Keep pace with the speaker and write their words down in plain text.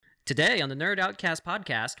Today on the Nerd Outcast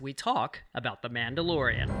podcast, we talk about The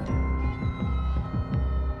Mandalorian.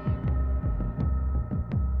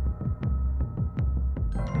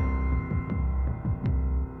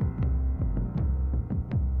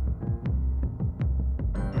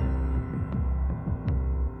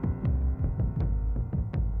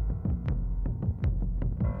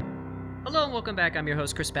 Hello and welcome back. I'm your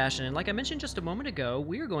host, Chris Bashan, and like I mentioned just a moment ago,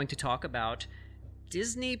 we are going to talk about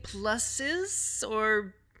Disney Plus's,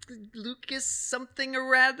 or Lucas something or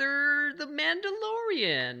rather, The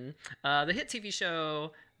Mandalorian, the hit TV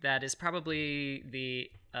show that is probably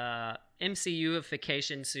the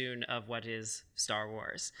MCU-ification soon of what is Star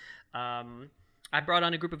Wars. I brought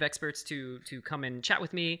on a group of experts to come and chat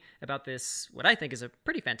with me about this, what I think is a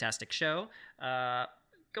pretty fantastic show.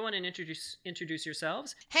 Go on and introduce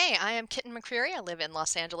yourselves. Hey, I am Kitten McCreary. I live in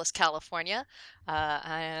Los Angeles, California.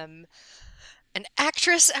 I am an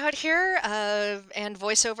actress out here and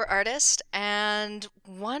voiceover artist. And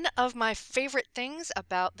one of my favorite things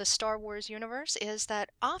about the Star Wars universe is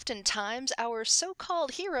that oftentimes our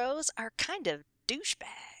so-called heroes are kind of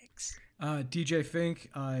douchebags. DJ Fink.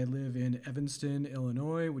 I live in Evanston,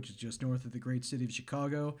 Illinois, which is just north of the great city of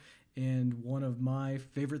Chicago. And one of my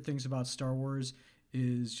favorite things about Star Wars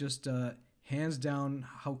is just hands down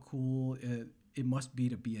how cool it must be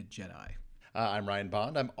to be a Jedi. I'm Ryan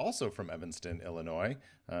Bond. I'm also from Evanston, Illinois.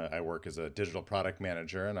 I work as a digital product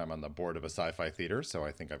manager, and I'm on the board of a sci-fi theater, so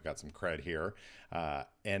I think I've got some cred here.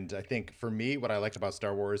 And I think for me, what I liked about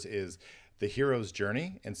Star Wars is the hero's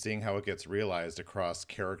journey and seeing how it gets realized across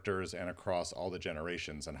characters and across all the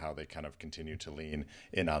generations and how they kind of continue to lean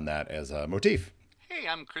in on that as a motif. Hey,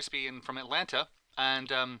 I'm Crispy and from Atlanta,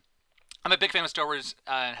 and I'm a big fan of Star Wars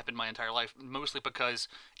and have been my entire life, mostly because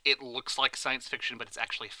it looks like science fiction, but it's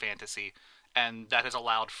actually fantasy. And that has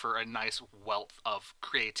allowed for a nice wealth of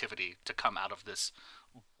creativity to come out of this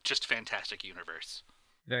just fantastic universe.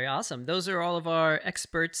 Very awesome. Those are all of our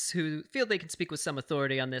experts who feel they can speak with some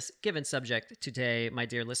authority on this given subject today, my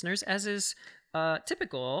dear listeners. As is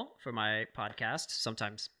typical for my podcast,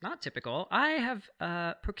 sometimes not typical, I have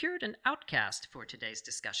procured an outcast for today's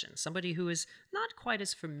discussion, somebody who is not quite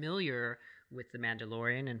as familiar with The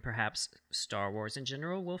Mandalorian and perhaps Star Wars in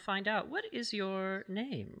general. We'll find out. What is your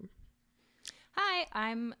name? Hi,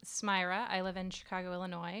 I'm Smyra. I live in Chicago,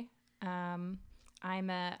 Illinois. I'm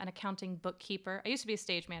an accounting bookkeeper. I used to be a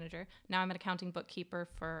stage manager. Now I'm an accounting bookkeeper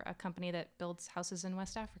for a company that builds houses in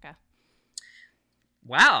West Africa.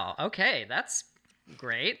 Wow. Okay, that's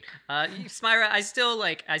great.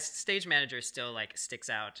 Smyra, stage manager still sticks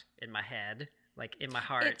out in my head, in my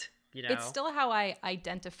heart. It's still how I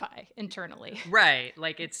identify internally. Right.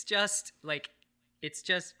 That's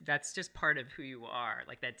just part of who you are.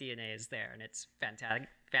 That DNA is there, and it's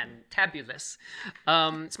fantabulous.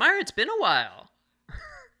 Smyra, it's been a while.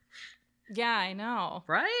 Yeah, I know.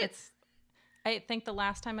 Right? I think the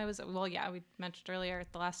last time we mentioned earlier,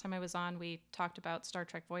 the last time I was on, we talked about Star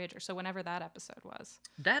Trek Voyager. So whenever that episode was.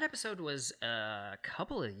 That episode was a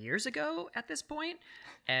couple of years ago at this point,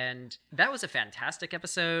 and that was a fantastic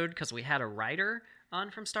episode because we had a writer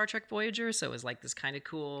on from Star Trek Voyager, so it was this kind of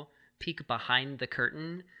cool peek behind the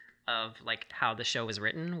curtain of how the show was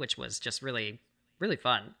written, which was just really, really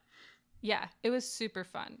fun. Yeah, it was super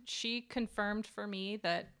fun. She confirmed for me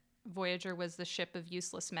that Voyager was the ship of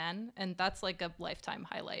useless men, and that's a lifetime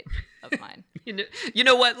highlight of mine. You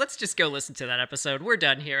know what? Let's just go listen to that episode. We're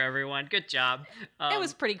done here, everyone. Good job. It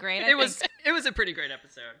was pretty great. It was a pretty great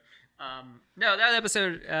episode. No, that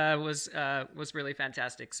episode was really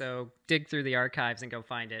fantastic. So dig through the archives and go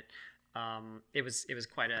find it. It was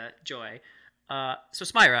quite a joy. So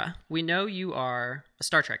Smyra, we know you are a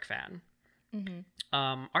Star Trek fan.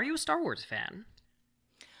 Mm-hmm. Are you a Star Wars fan?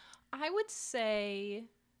 I would say,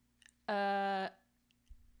 I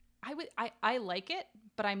like it,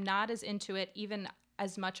 but I'm not as into it even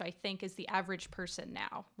as much, I think, as the average person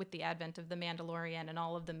now with the advent of The Mandalorian and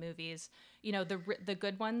all of the movies. The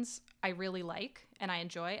good ones I really like and I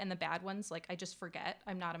enjoy, and the bad ones, I just forget.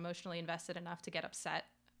 I'm not emotionally invested enough to get upset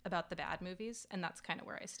about the bad movies, and that's kind of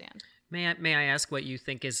where I stand. May I ask what you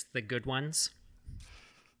think is the good ones?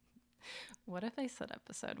 What if I said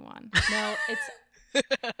episode 1? No, it's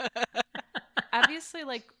obviously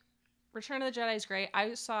Return of the Jedi is great.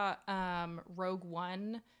 I saw Rogue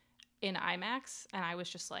One in IMAX, and I was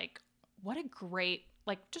just what a great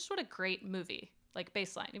movie,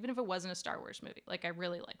 baseline, even if it wasn't a Star Wars movie. I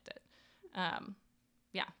really liked it.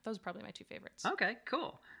 Yeah, those are probably my two favorites. Okay,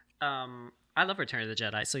 cool. I love Return of the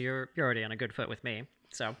Jedi, so you're already on a good foot with me.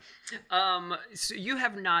 So you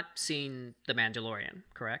have not seen The Mandalorian,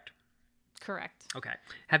 correct? Correct. Okay.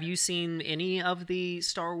 Have you seen any of the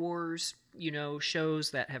Star Wars,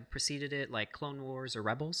 shows that have preceded it, like Clone Wars or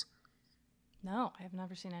Rebels? No, I have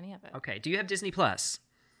never seen any of it. Okay. Do you have Disney Plus?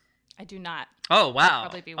 I do not. Oh, wow. That'd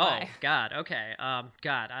probably be why. Oh, God. Okay. I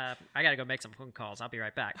got to go make some phone calls. I'll be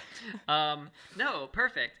right back. No,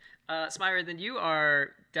 perfect. Smyra, then you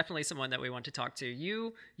are definitely someone that we want to talk to.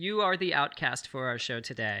 You are the outcast for our show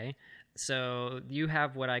today. So you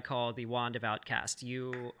have what I call the wand of outcast.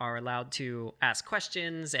 You are allowed to ask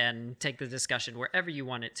questions and take the discussion wherever you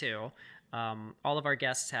want it to. All of our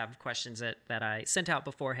guests have questions that I sent out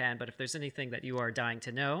beforehand, but if there's anything that you are dying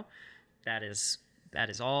to know, that is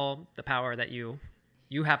all the power that you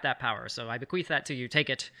have that power. So I bequeath that to you. Take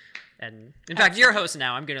it. And in fact, you're host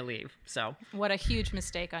now. I'm going to leave. So what a huge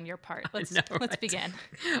mistake on your part. Let's begin.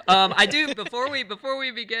 I do before we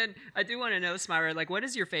begin, I do want to know, Smyra, like, what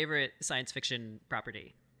is your favorite science fiction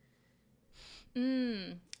property?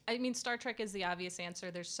 I mean, Star Trek is the obvious answer.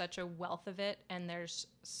 There's such a wealth of it, and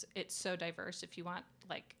it's so diverse. If you want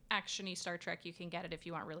like action-y Star Trek, you can get it. If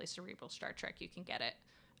you want really cerebral Star Trek, you can get it.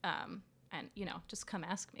 And just come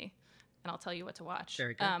ask me, and I'll tell you what to watch.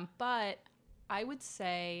 Very good. But I would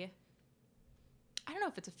say, I don't know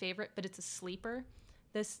if it's a favorite, but it's a sleeper.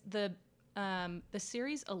 The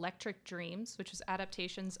series Electric Dreams, which was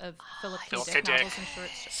adaptations of Philip K. Dick novels and short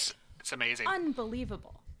stories. It's amazing.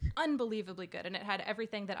 Unbelievably good, and it had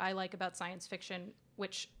everything that I like about science fiction,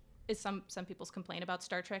 which is some people's complaint about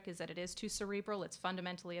Star Trek, is that it is too cerebral. It's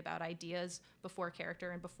fundamentally about ideas before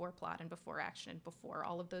character and before plot and before action and before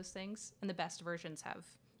all of those things. And the best versions have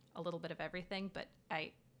a little bit of everything. But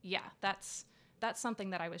that's something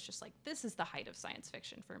that I was just like, this is the height of science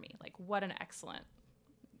fiction for me. Like, what an excellent,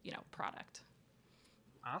 product.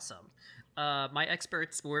 Awesome. My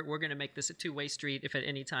experts, we're going to make this a two-way street. If at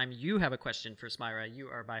any time you have a question for Smyra, you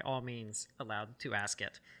are by all means allowed to ask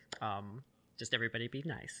it. Just everybody be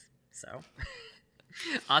nice. So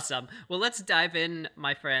awesome. Well, let's dive in,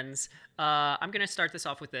 my friends. I'm going to start this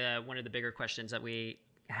off with one of the bigger questions that we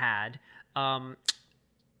had.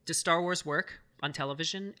 Does Star Wars work on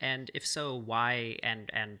television? And if so, why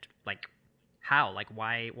and like how? Like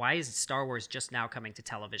why is Star Wars just now coming to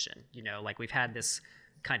television? Like we've had this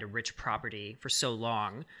kind of rich property for so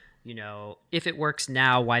long. If it works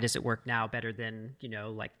now, why does it work now better than,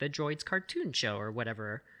 like the Droids cartoon show or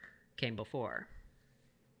whatever came before?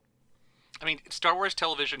 I mean, Star Wars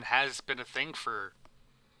television has been a thing for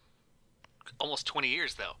almost 20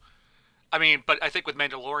 years, though. I mean, but I think with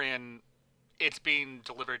Mandalorian, it's being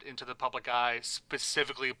delivered into the public eye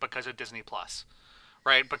specifically because of Disney Plus,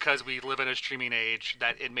 right? Because we live in a streaming age,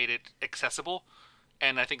 that it made it accessible.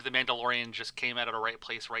 And I think The Mandalorian just came out at a right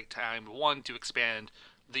place, right time. One, to expand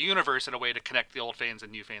the universe in a way to connect the old fans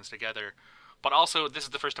and new fans together. But also, this is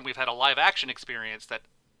the first time we've had a live-action experience that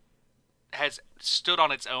has stood on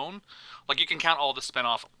its own. Like, you can count all the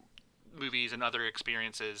spin-off movies and other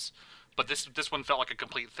experiences, but this one felt like a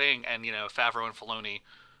complete thing. And, Favreau and Filoni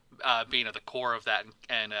being at the core of that,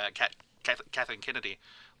 and Kathleen Kennedy,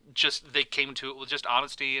 they came to it with just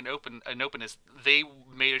honesty and openness. They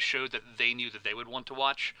made a show that they knew that they would want to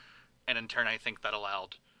watch, and in turn, I think that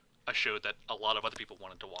allowed a show that a lot of other people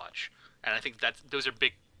wanted to watch. And I think those are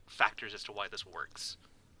big factors as to why this works.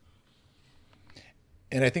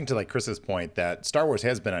 And I think to like Chris's point that Star Wars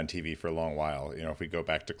has been on TV for a long while. If we go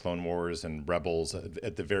back to Clone Wars and Rebels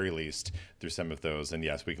at the very least through some of those, and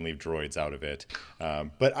yes, we can leave droids out of it.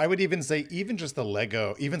 But I would even say even just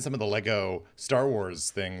even some of the Lego Star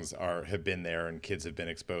Wars things have been there, and kids have been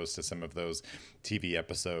exposed to some of those TV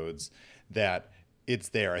episodes, that it's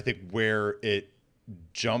there. I think where it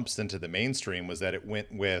jumps into the mainstream was that it went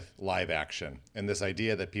with live action, and this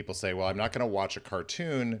idea that people say, well, I'm not going to watch a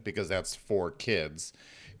cartoon because that's for kids,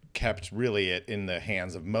 kept really it in the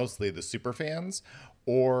hands of mostly the super fans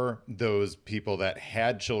or those people that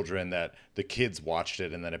had children that the kids watched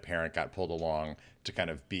it and then a parent got pulled along to kind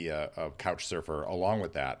of be a couch surfer along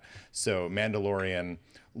with that. So Mandalorian,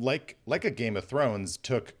 like a Game of Thrones,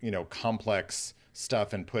 took complex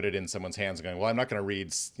stuff and put it in someone's hands, going, well, I'm not going to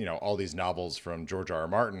read all these novels from George R.R.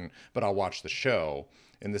 Martin, but I'll watch the show.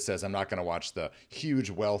 And this says I'm not going to watch the huge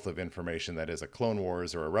wealth of information that is a Clone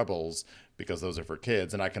Wars or a Rebels, because those are for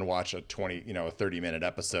kids, and I can watch a 30-minute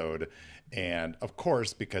episode. And of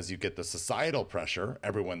course, because you get the societal pressure,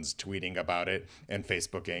 everyone's tweeting about it and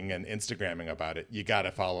Facebooking and Instagramming about it, you got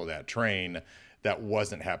to follow that train. That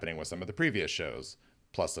wasn't happening with some of the previous shows.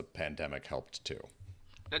 Plus the pandemic helped too.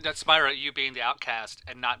 That's Smyra, you being the outcast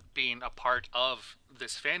and not being a part of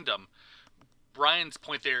this fandom. Brian's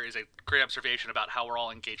point there is a great observation about how we're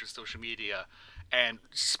all engaged with social media. And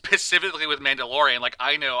specifically with Mandalorian, like,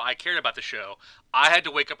 I know I cared about the show. I had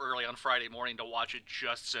to wake up early on Friday morning to watch it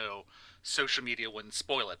just so social media wouldn't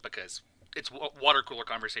spoil it, because it's water cooler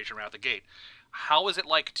conversation right out the gate. How is it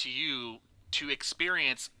like to you to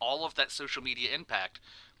experience all of that social media impact,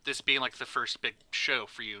 this being like the first big show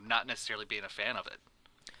for you, not necessarily being a fan of it?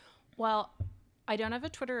 Well, I don't have a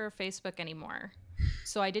Twitter or Facebook anymore,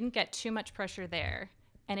 so I didn't get too much pressure there.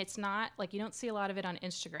 And it's not like, you don't see a lot of it on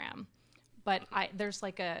Instagram, but there's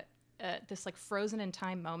like this like frozen in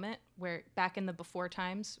time moment where back in the before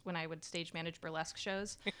times when I would stage manage burlesque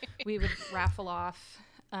shows, we would raffle off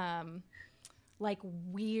like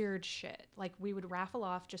weird shit. Like we would raffle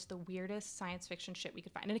off just the weirdest science fiction shit we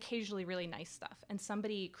could find, and occasionally really nice stuff. And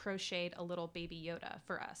somebody crocheted a little baby Yoda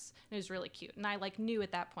for us. And it was really cute. And I like knew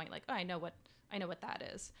at that point, like, oh, I know what that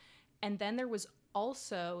is. And then there was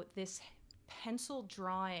also this pencil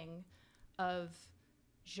drawing of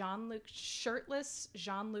shirtless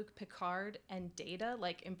Jean-Luc Picard and Data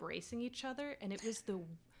like embracing each other, and it was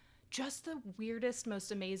just the weirdest,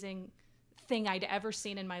 most amazing thing I'd ever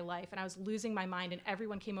seen in my life. And I was losing my mind, and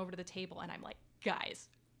everyone came over to the table, and I'm like, guys,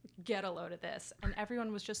 get a load of this. And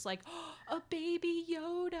everyone was just like, oh, a baby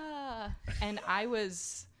Yoda. And I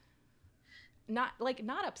was not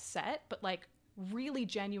upset, but like really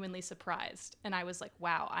genuinely surprised. And I was like,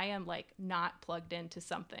 wow, I am like not plugged into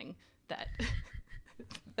something that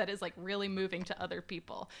that is like really moving to other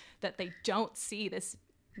people, that they don't see this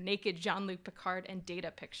naked Jean-Luc Picard and Data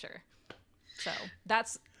picture. So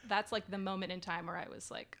that's like the moment in time where I was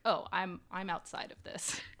like, oh, I'm outside of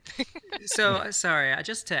this. So sorry,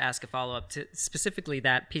 just to ask a follow-up to specifically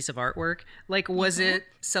that piece of artwork, like, was it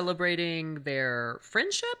celebrating their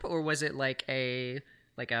friendship, or was it like a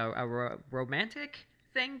romantic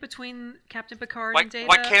thing between Captain Picard and Data?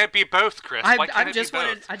 Why can't it be both, Chris? I'm just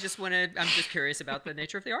curious about the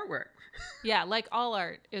nature of the artwork. Yeah, like all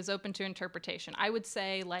art is open to interpretation. I would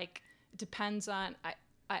say like it depends on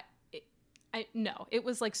no, it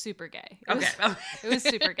was like super gay. It was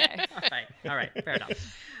super gay. All right, fair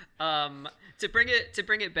enough. To bring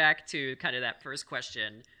it back to kind of that first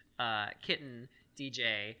question, Kitten,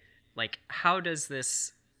 DJ, like, how does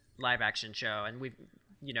this live action show, and we've,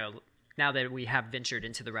 now that we have ventured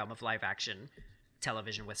into the realm of live action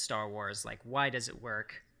television with Star Wars, like, why does it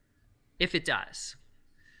work, if it does?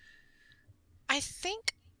 I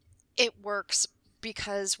think it works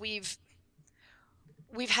because we've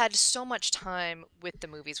had so much time with the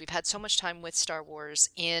movies. We've had so much time with Star Wars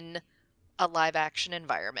in a live action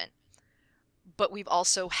environment. But we've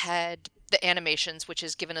also had the animations, which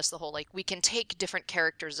has given us the whole, like, we can take different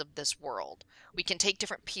characters of this world. We can take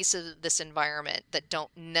different pieces of this environment that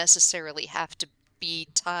don't necessarily have to be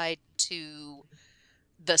tied to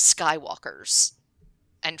the Skywalkers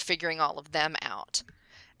and figuring all of them out.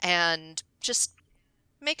 And just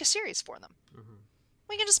make a series for them. Mm-hmm.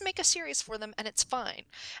 We can just make a series for them and it's fine.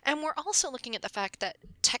 And we're also looking at the fact that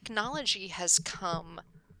technology has come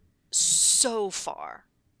so far.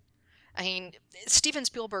 I mean, Steven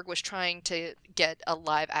Spielberg was trying to get a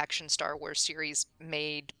live action Star Wars series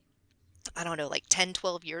made, I don't know, like 10,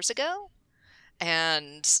 12 years ago.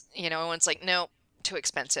 And, everyone's like, no, too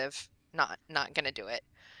expensive. Not going to do it.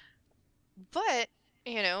 But,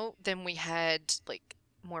 then we had like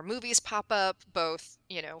more movies pop up, both,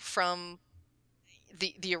 from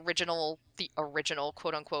the original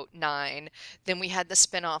quote unquote 9. Then we had the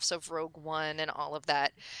spin-offs of Rogue One and all of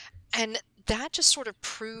that. And that just sort of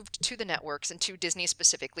proved to the networks and to Disney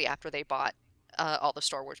specifically after they bought all the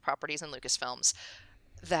Star Wars properties and Lucasfilms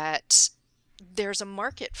that there's a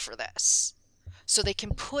market for this. So they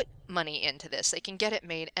can put money into this, they can get it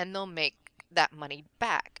made, and they'll make that money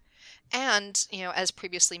back. And, as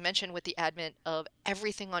previously mentioned, with the advent of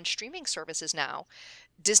everything on streaming services now,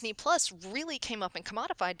 Disney Plus really came up and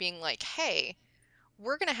commodified, being like, hey,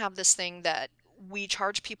 we're going to have this thing that we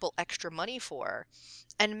charge people extra money for.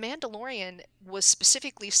 And Mandalorian was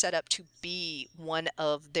specifically set up to be one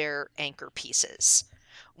of their anchor pieces.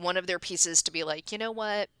 One of their pieces to be like, you know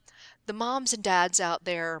what? The moms and dads out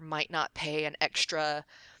there might not pay an extra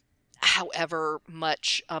however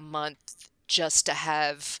much a month just to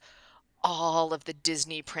have all of the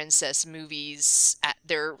Disney princess movies at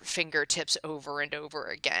their fingertips over and over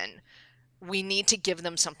again. We need to give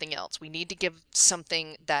them something else. We need to give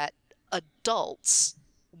something that adults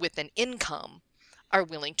with an income are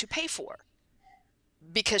willing to pay for.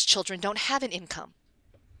 Because children don't have an income.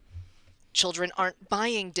 Children aren't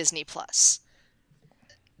buying Disney Plus.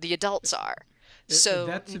 The adults are. So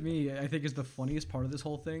that to me, I think, is the funniest part of this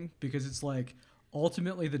whole thing, because it's like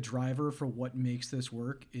ultimately the driver for what makes this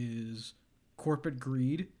work is corporate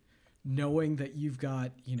greed, knowing that you've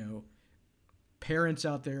got, parents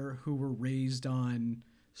out there who were raised on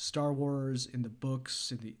Star Wars and the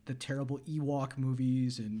books and the terrible Ewok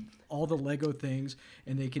movies and all the Lego things,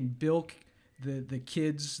 and they can bilk the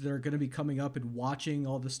kids that are going to be coming up and watching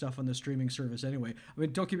all the stuff on the streaming service anyway. I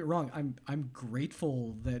mean, don't get me wrong. I'm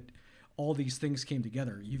grateful that all these things came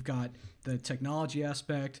together. You've got the technology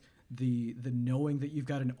aspect, the knowing that you've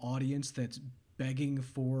got an audience that's begging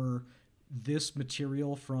for this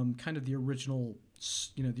material from kind of the original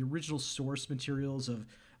source materials of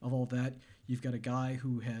all that. You've got a guy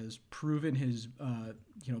who has proven his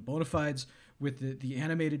bona fides with the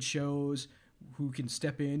animated shows, who can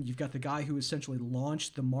step in. You've got the guy who essentially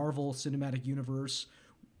launched the Marvel Cinematic Universe,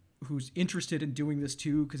 who's interested in doing this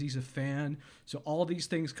too because he's a fan. So all these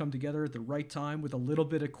things come together at the right time with a little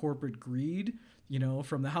bit of corporate greed,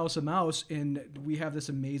 from the House of Mouse, and we have this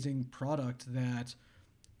amazing product that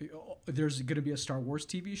there's going to be a Star Wars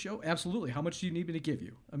TV show. Absolutely. How much do you need me to give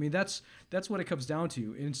you? I mean, that's what it comes down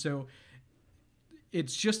to. And so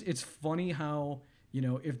it's funny how,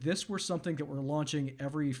 if this were something that we're launching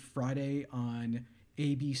every Friday on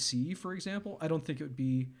ABC, for example, I don't think it would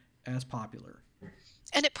be as popular.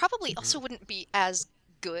 And it probably also wouldn't be as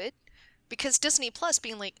good, because Disney Plus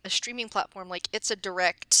being like a streaming platform, like it's a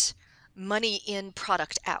direct money in,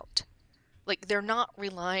 product out. Like they're not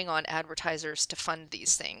relying on advertisers to fund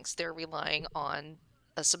these things. They're relying on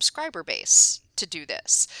a subscriber base to do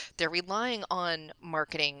this. They're relying on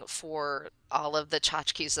marketing for all of the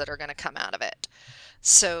tchotchkes that are going to come out of it.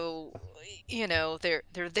 So, they're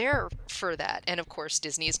there for that. And of course,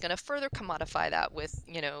 Disney is going to further commodify that with,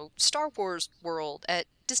 Star Wars World at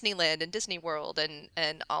Disneyland and Disney World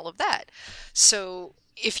and all of that. So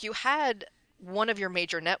if you had one of your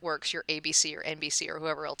major networks, your ABC or NBC or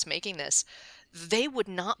whoever else making this, they would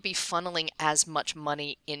not be funneling as much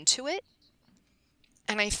money into it.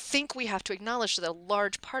 And I think we have to acknowledge that a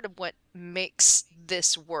large part of what makes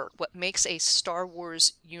this work, what makes a Star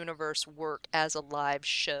Wars universe work as a live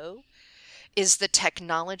show, is the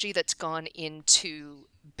technology that's gone into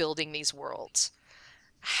building these worlds.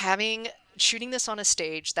 Shooting this on a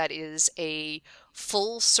stage that is a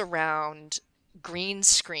full surround green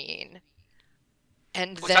screen,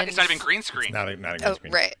 and then it's not even green screen. It's not a green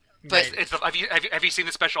screen. Right. But have you seen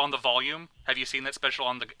the special on the volume? Have you seen that special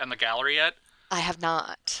on the gallery yet? I have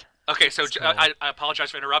not. Okay, so I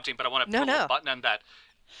apologize for interrupting, but I want to put a little button on that.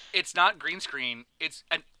 It's not green screen. It's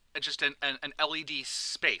just an LED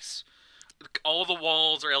space. All the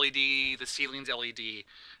walls are LED, the ceiling's LED,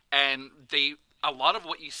 and a lot of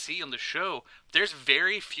what you see on the show, there's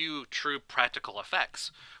very few true practical effects.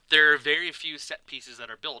 There are very few set pieces that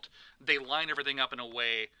are built. They line everything up in a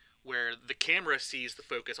way where the camera sees the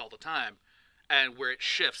focus all the time. And where it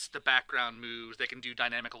shifts, the background moves. They can do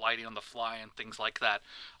dynamic lighting on the fly and things like that.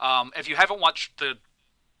 If you haven't watched the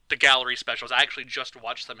gallery specials, I actually just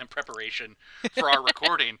watched them in preparation for our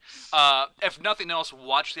recording. If nothing else,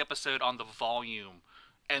 watch the episode on the volume,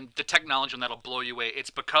 and the technology on that'll blow you away. It's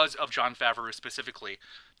because of Jon Favreau specifically,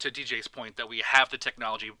 to DJ's point, that we have the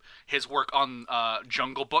technology. His work on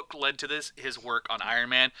Jungle Book led to this. His work on Iron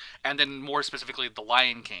Man, and then more specifically, The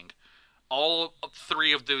Lion King. All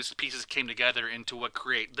three of those pieces came together into what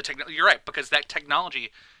create the technology. You're right, because that technology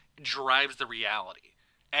drives the reality.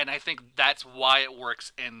 And I think that's why it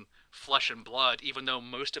works in flesh and blood, even though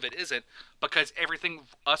most of it isn't, because everything,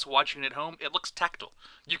 us watching at home, it looks tactile.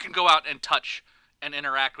 You can go out and touch and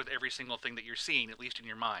interact with every single thing that you're seeing, at least in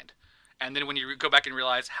your mind. And then when you go back and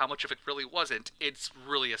realize how much of it really wasn't, it's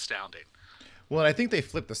really astounding. Well, and I think they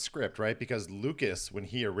flipped the script, right? Because Lucas, when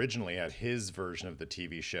he originally had his version of the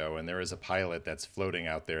TV show, and there is a pilot that's floating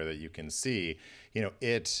out there that you can see,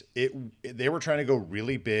 they were trying to go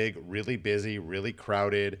really big, really busy, really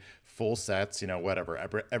crowded, full sets,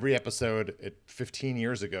 whatever. Every episode 15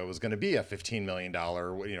 years ago was going to be a $15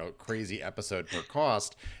 million, crazy episode per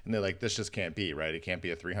cost. And they're like, this just can't be, right? It can't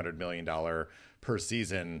be a $300 million per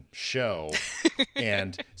season show.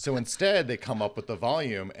 And so instead they come up with the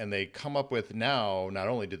volume, and they come up with, now not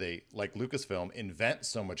only do they, like Lucasfilm, invent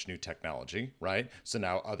so much new technology, right? So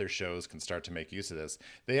now other shows can start to make use of this.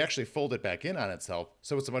 They actually fold it back in on itself,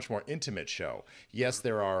 so it's a much more intimate show. Yes,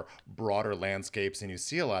 there are broader landscapes and you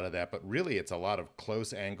see a lot of that, but really it's a lot of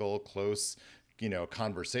close angle, close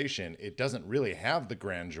conversation. It doesn't really have the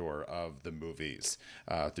grandeur of the movies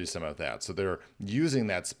through some of that. So they're using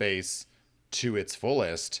that space to its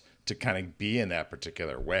fullest to kind of be in that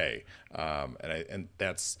particular way. And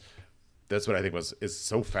that's what I think is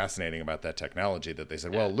so fascinating about that technology, that they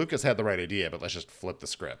said, well, Lucas had the right idea, but let's just flip the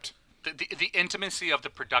script. The intimacy of the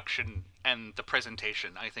production and the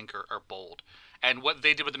presentation, I think, are bold. And what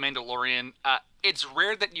they did with The Mandalorian, it's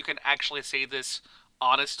rare that you can actually say this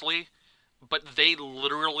honestly, but they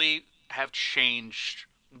literally have changed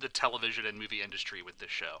the television and movie industry with this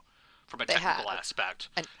show from a They technical have. aspect.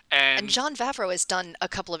 And Jon Favreau has done a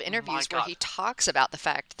couple of interviews where God. he talks about the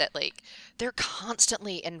fact that like they're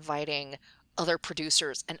constantly inviting other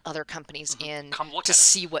producers and other companies in Come look to at it.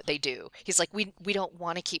 see what they do. He's like, we don't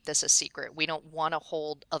want to keep this a secret. We don't want to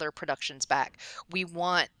hold other productions back. We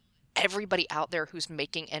want everybody out there who's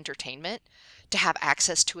making entertainment to have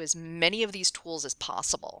access to as many of these tools as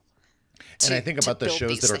possible. And I think to about the build shows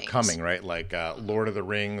these that are things. coming, right? Like Lord of the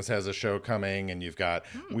Rings has a show coming, and you've got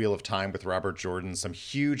Wheel of Time with Robert Jordan. Some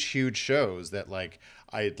huge, huge shows that, like,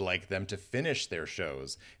 I'd like them to finish their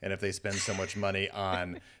shows. And if they spend so much money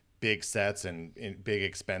on big sets and big,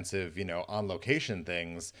 expensive, on location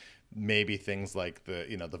things, maybe things like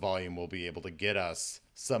the volume will be able to get us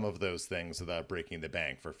some of those things without breaking the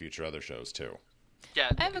bank for future other shows too.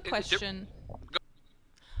 Yeah, I have a question.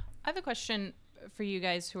 For you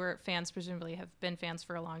guys who are fans, presumably have been fans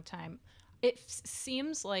for a long time. It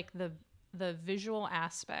seems like the visual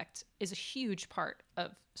aspect is a huge part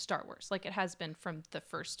of Star Wars. Like it has been from the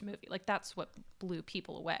first movie. Like that's what blew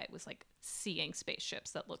people away, was like seeing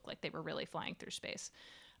spaceships that looked like they were really flying through space.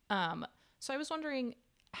 So I was wondering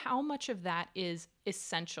how much of that is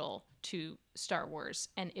essential to Star Wars,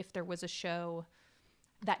 and if there was a show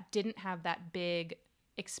that didn't have that big,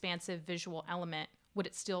 expansive visual element, would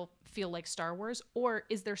it still feel like Star Wars? Or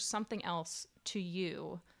is there something else to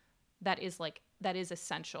you that is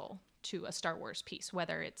essential to a Star Wars piece?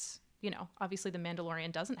 Whether it's, obviously The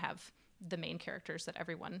Mandalorian doesn't have the main characters that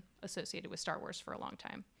everyone associated with Star Wars for a long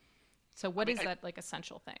time. So what is that like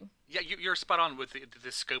essential thing? Yeah, you're spot on with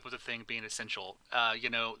the scope of the thing being essential.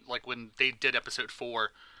 Like when they did episode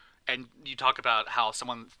 4, and you talk about how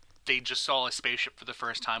they just saw a spaceship for the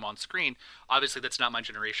first time on screen. Obviously, that's not my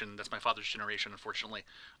generation. That's my father's generation, unfortunately.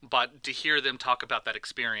 But to hear them talk about that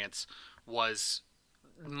experience was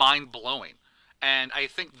mind-blowing. And I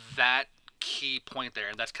think that key point there,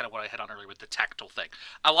 and that's kind of what I hit on earlier with the tactile thing.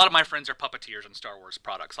 A lot of my friends are puppeteers on Star Wars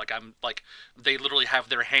products. They literally have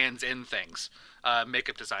their hands in things.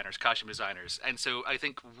 Makeup designers, costume designers. And so I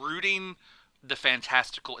think rooting the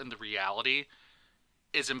fantastical in the reality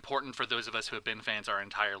is important for those of us who have been fans our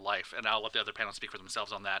entire life, and I'll let the other panel speak for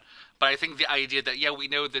themselves on that. But I think the idea that, we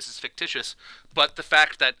know this is fictitious, but the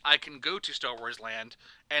fact that I can go to Star Wars Land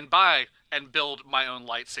and buy and build my own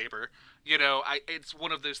lightsaber, it's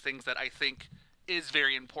one of those things that I think is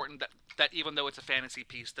very important, that even though it's a fantasy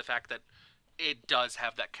piece, the fact that it does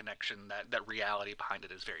have that connection, that reality behind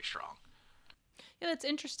it is very strong. Yeah, that's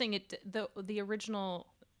interesting. The original,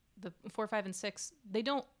 the 4, 5, and 6, they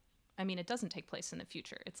don't, it doesn't take place in the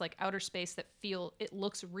future. It's like outer space it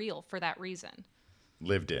looks real for that reason.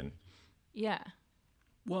 Lived in. Yeah.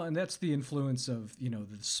 Well, and that's the influence of,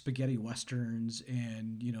 the spaghetti westerns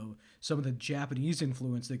and, some of the Japanese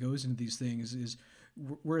influence that goes into these things is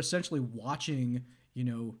we're essentially watching,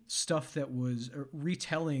 stuff that was a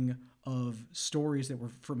retelling of stories that were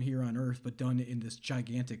from here on Earth, but done in this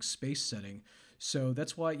gigantic space setting. So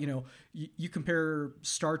that's why, you compare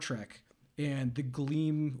Star Trek and the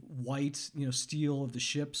gleam white, steel of the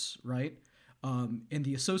ships, right? And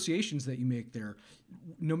the associations that you make there,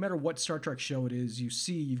 no matter what Star Trek show it is,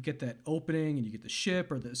 you get that opening and you get the ship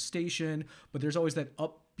or the station, but there's always that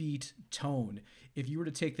upbeat tone. If you were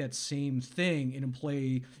to take that same thing and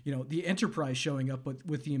play, the Enterprise showing up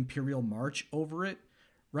with the Imperial March over it,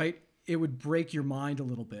 right? It would break your mind a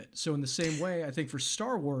little bit. So in the same way, I think for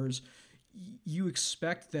Star Wars, you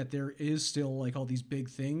expect that there is still like all these big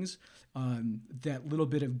things, that little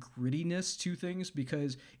bit of grittiness to things,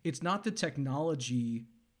 because it's not the technology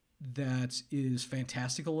that is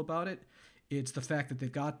fantastical about it. It's the fact that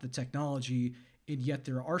they've got the technology, and yet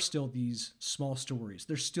there are still these small stories.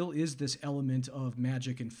 There still is this element of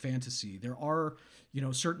magic and fantasy. There are,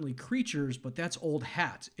 certainly creatures, but that's old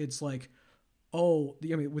hat. It's like,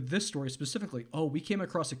 with this story specifically, we came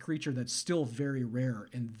across a creature that's still very rare,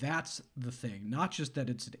 and that's the thing. Not just that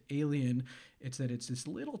it's an alien, it's that it's this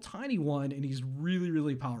little tiny one, and he's really,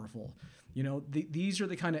 really powerful. These are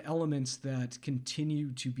the kind of elements that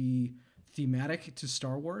continue to be thematic to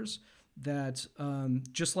Star Wars, that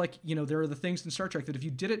just like, there are the things in Star Trek that if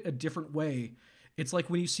you did it a different way, it's like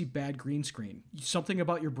when you see bad green screen. Something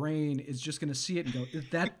about your brain is just going to see it and go,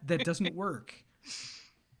 that doesn't work.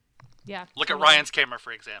 Yeah. Look at Ryan's camera,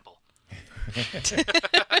 for example.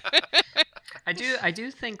 I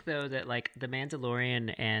do think though that like The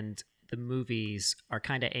Mandalorian and the movies are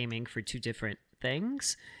kind of aiming for two different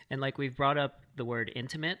things, and like we've brought up the word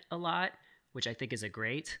intimate a lot, which I think is a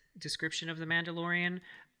great description of The Mandalorian.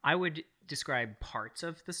 I would describe parts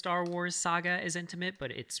of the Star Wars saga as intimate, but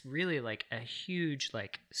it's really like a huge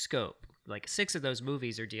like scope like 6 of those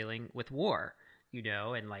movies are dealing with war,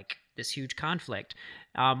 and like this huge conflict.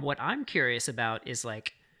 What I'm curious about is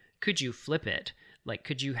like, could you flip it? Like,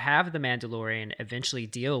 could you have the Mandalorian eventually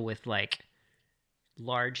deal with like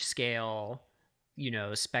large scale,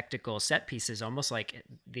 spectacle set pieces, almost like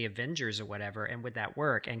the Avengers or whatever? And would that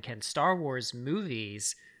work? And can Star Wars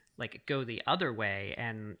movies like go the other way?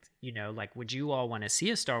 And, like, would you all want to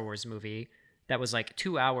see a Star Wars movie that was like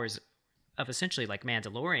 2 hours of essentially like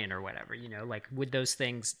Mandalorian or whatever, like would those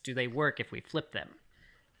things, do they work if we flip them?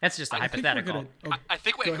 That's just a hypothetical. I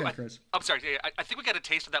think Go ahead, Chris. I'm sorry. I think we got a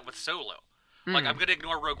taste of that with Solo. Like, I'm going to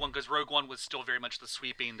ignore Rogue One because Rogue One was still very much the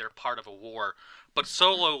sweeping, they're part of a war. But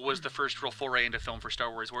Solo was the first real foray into film for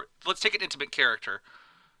Star Wars, where let's take an intimate character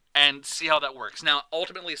and see how that works. Now,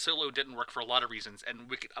 ultimately, Solo didn't work for a lot of reasons, and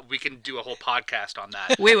we can do a whole podcast on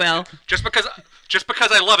that. We will. Just because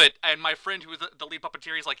I love it, and my friend who was the lead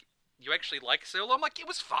puppeteer, he's like, you actually like Solo? I'm like, it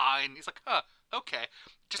was fine. He's like, okay.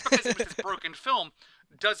 Just because it was this broken film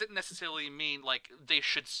doesn't necessarily mean like they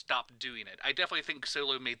should stop doing it. I definitely think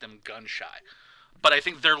Solo made them gun shy, but I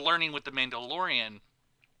think they're learning with the Mandalorian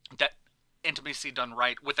that intimacy done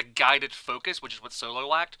right with a guided focus, which is what Solo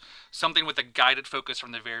lacked, something with a guided focus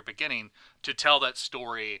from the very beginning to tell that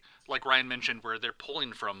story, like Ryan mentioned, where they're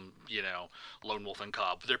pulling from, Lone Wolf and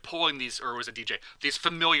Cub. They're pulling these, or was it DJ? These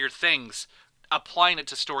familiar things, applying it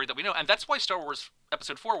to story that we know. And that's why Star Wars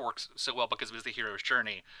Episode 4 works so well, because it was the hero's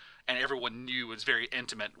journey, and everyone knew it was very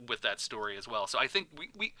intimate with that story as well. So I think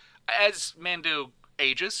we as Mando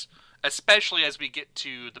ages, especially as we get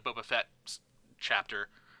to the Boba Fett chapter,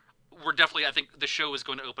 we're definitely, I think the show is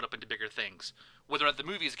going to open up into bigger things. Whether or not the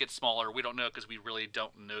movies get smaller, we don't know, because we really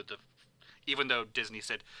don't know even though Disney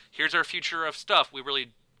said, here's our future of stuff, we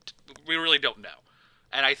really don't know.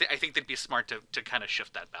 And I think they'd be smart to kind of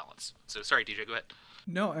shift that balance. So sorry, DJ, go ahead.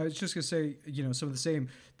 No, I was just gonna say, some of the same.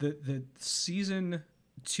 The season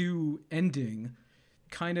 2 ending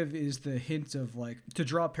kind of is the hint of like, to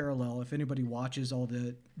draw a parallel. If anybody watches all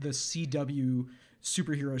the CW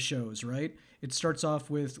superhero shows, right? It starts off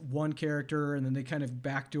with one character, and then they kind of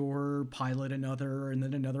backdoor pilot another, and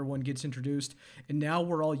then another one gets introduced. And now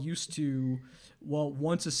we're all used to, well,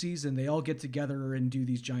 once a season, they all get together and do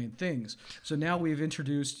these giant things. So now we've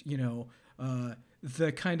introduced,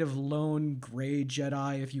 the kind of lone gray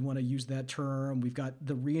Jedi, if you want to use that term. We've got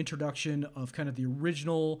the reintroduction of kind of the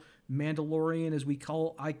original Mandalorian, as we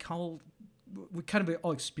kind of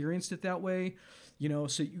all experienced it that way.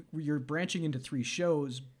 So you're branching into 3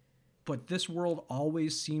 shows, but this world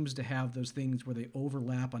always seems to have those things where they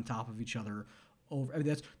overlap on top of each other.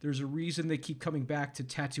 There's a reason they keep coming back to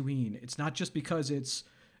Tatooine. It's not just because it's,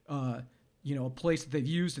 a place that they've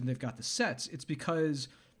used and they've got the sets. It's because,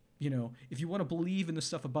 if you want to believe in the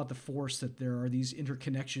stuff about the Force, that there are these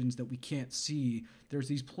interconnections that we can't see, there's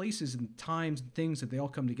these places and times and things that they all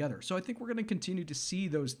come together. So I think we're going to continue to see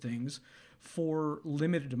those things for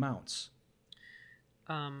limited amounts.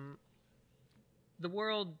 The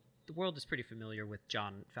world is pretty familiar with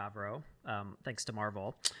Jon Favreau, thanks to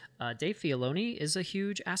Marvel. Dave Filoni is a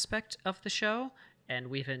huge aspect of the show, and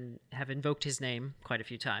we have invoked his name quite a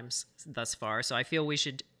few times thus far. So I feel we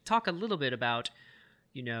should talk a little bit about,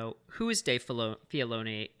 who is Dave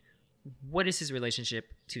Filoni, what is his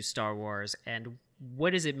relationship to Star Wars, and what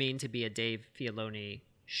does it mean to be a Dave Filoni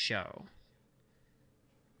show?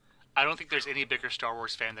 I don't think there's any bigger Star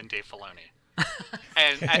Wars fan than Dave Filoni.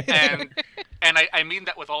 and I mean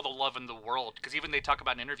that with all the love in the world, because even they talk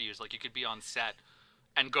about in interviews, like, you could be on set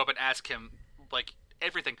and go up and ask him like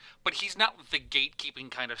everything, but he's not the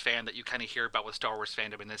gatekeeping kind of fan that you kind of hear about with Star Wars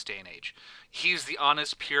fandom in this day and age. He's the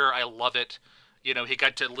honest, pure, I love it. He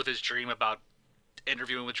got to live his dream about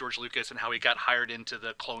interviewing with George Lucas and how he got hired into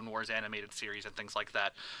the Clone Wars animated series and things like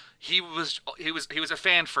that. He was a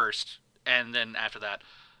fan first, and then after that,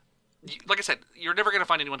 like I said, you're never going to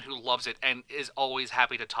find anyone who loves it and is always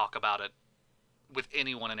happy to talk about it with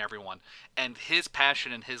anyone and everyone. And his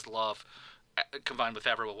passion and his love, combined with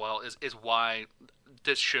Favreau well, is why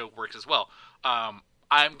this show works as well. I'm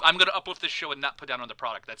going to uplift this show and not put down on the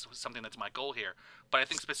product. That's something that's my goal here. But I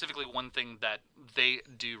think specifically one thing that they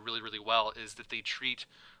do really, really well is that they treat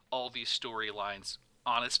all these storylines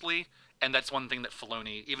honestly. And that's one thing that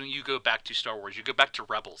Filoni, even you go back to Star Wars, you go back to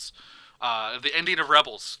Rebels. The ending of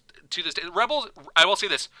Rebels, to this day, Rebels, I will say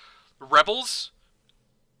this, Rebels,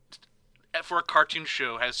 for a cartoon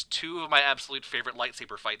show, has 2 of my absolute favorite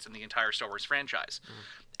lightsaber fights in the entire Star Wars franchise.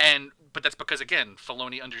 But that's because, again,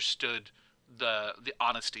 Filoni understood the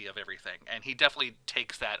honesty of everything, and he definitely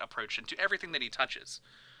takes that approach into everything that he touches.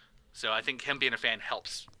 So I think him being a fan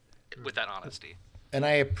helps with that honesty. And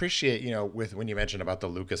I appreciate, with when you mentioned about the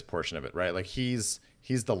Lucas portion of it, right? Like, he's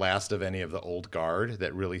he's the last of any of the old guard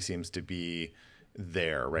that really seems to be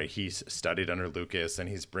there, right? He's studied under Lucas, and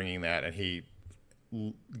he's bringing that, and he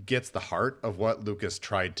gets the heart of what Lucas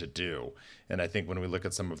tried to do. And I think when we look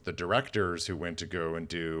at some of the directors who went to go and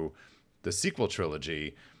do the sequel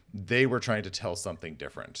trilogy, they were trying to tell something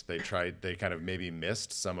different. They kind of maybe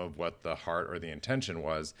missed some of what the heart or the intention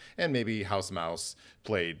was, and maybe House Mouse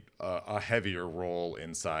played a heavier role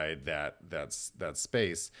inside that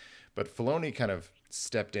space. But Filoni kind of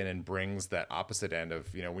stepped in and brings that opposite end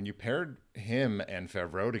of, when you paired him and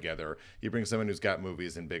Favreau together, you bring someone who's got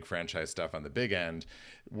movies and big franchise stuff on the big end,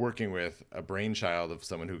 working with a brainchild of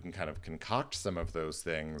someone who can kind of concoct some of those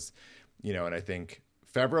things, and I think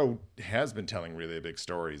Favreau has been telling really big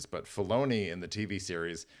stories, but Filoni in the TV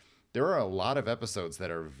series, there are a lot of episodes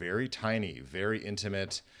that are very tiny, very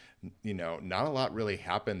intimate. Not a lot really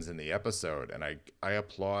happens in the episode. And I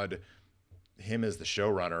applaud him as the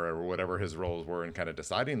showrunner or whatever his roles were in kind of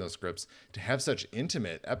deciding those scripts to have such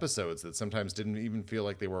intimate episodes that sometimes didn't even feel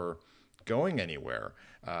like they were going anywhere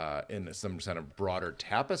in some kind of broader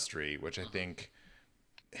tapestry, which I think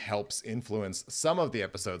helps influence some of the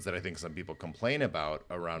episodes that I think some people complain about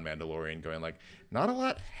around Mandalorian, going like, not a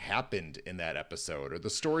lot happened in that episode, or the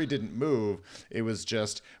story didn't move. It was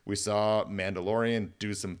just, we saw Mandalorian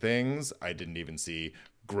do some things. I didn't even see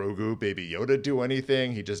Grogu, Baby Yoda do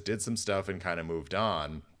anything. He just did some stuff and kind of moved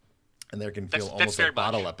on. And there can feel almost like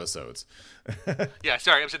bottle episodes. Yeah,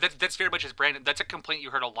 sorry. That's very much as Brandon. That's a complaint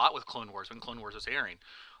you heard a lot with Clone Wars when Clone Wars was airing.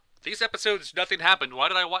 These episodes, nothing happened. Why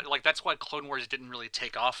did I watch? Like, that's why Clone Wars didn't really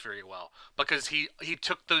take off very well, because he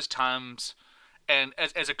took those times, and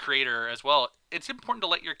as a creator as well, it's important to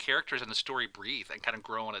let your characters and the story breathe and kind of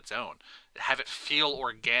grow on its own, have it feel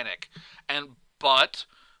organic, but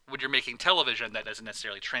when you're making television, that doesn't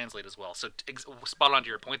necessarily translate as well. So spot on to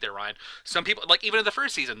your point there, Ryan. Some people, like even in the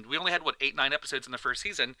first season, we only had 8-9 episodes in the first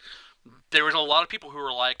season. There was a lot of people who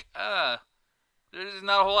were like, there's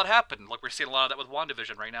not a whole lot happened. Like, we're seeing a lot of that with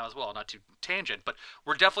WandaVision right now as well. Not to tangent, but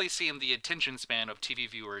we're definitely seeing the attention span of TV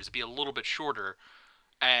viewers be a little bit shorter.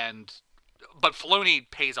 But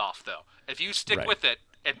Filoni pays off, though. If you stick with it,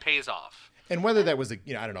 it pays off. And whether that was a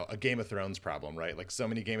Game of Thrones problem, right? Like, so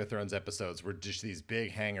many Game of Thrones episodes were just these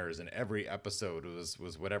big hangers, and every episode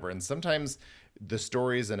was whatever. And sometimes the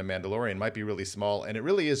stories in a Mandalorian might be really small, and it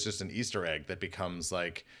really is just an Easter egg that becomes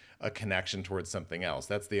like a connection towards something else.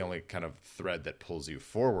 That's the only kind of thread that pulls you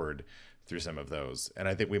forward through some of those. And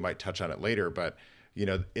I think we might touch on it later, but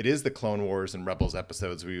it is the Clone Wars and Rebels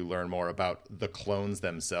episodes where you learn more about the clones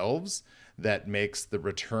themselves that makes the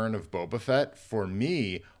return of Boba Fett, for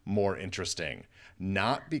me, more interesting.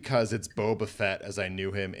 Not because it's Boba Fett as I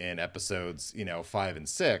knew him in episodes 5 and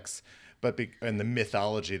 6, but and the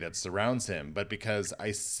mythology that surrounds him, but because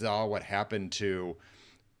I saw what happened to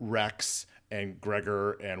Rex and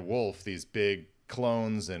Gregor and Wolf, these big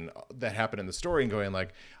clones, and that happened in the story, and going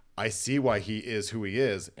like, I see why he is who he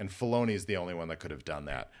is, and Filoni's the only one that could have done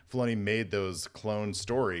that. Filoni made those clone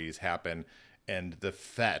stories happen, and the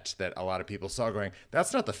Fett that a lot of people saw going,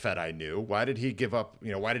 that's not the Fett I knew. Why did he give up?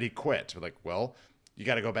 Why did he quit? We're like, well, you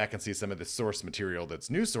got to go back and see some of the source material that's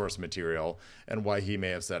new source material, and why he may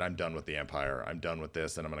have said, I'm done with the Empire. I'm done with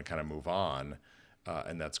this, and I'm going to kind of move on.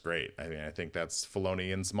 And that's great. I mean, I think that's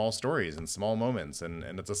Filoni in small stories and small moments, and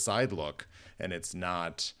it's a side look, and it's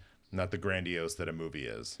not the grandiose that a movie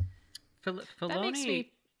is.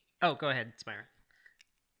 Filoni. Oh, go ahead, Spire.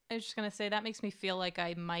 I was just gonna say that makes me feel like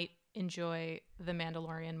I might enjoy The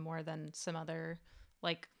Mandalorian more than some other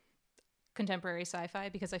like contemporary sci-fi,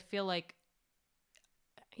 because I feel like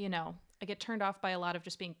I get turned off by a lot of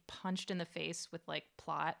just being punched in the face with like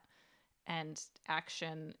plot and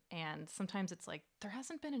action, and sometimes it's like there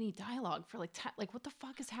hasn't been any dialogue for like what the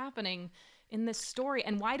fuck is happening in this story,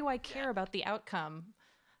 and why do I care about the outcome?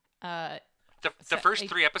 The first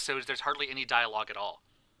 3 episodes, there's hardly any dialogue at all,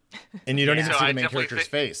 and you don't even see the main character's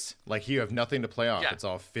face. Like, you have nothing to play off. It's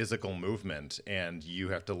all physical movement, and you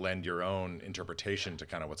have to lend your own interpretation to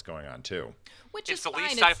kind of what's going on too. Which it's is the fine.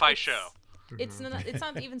 least sci-fi show. It's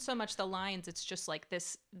not even so much the lines. It's just like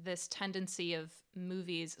this tendency of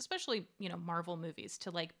movies, especially Marvel movies,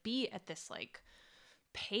 to like be at this like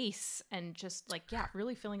pace and just like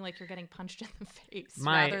really feeling like you're getting punched in the face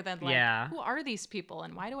rather than like who are these people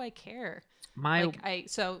and why do I care? My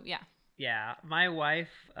wife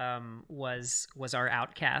was our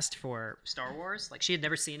outcast for Star Wars. Like, she had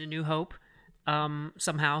never seen A New Hope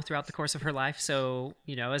somehow throughout the course of her life. So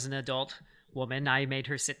as an adult woman, I made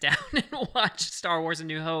her sit down and watch Star Wars: A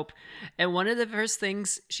New Hope. And one of the first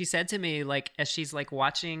things she said to me, like, as she's like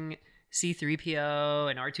watching C-3PO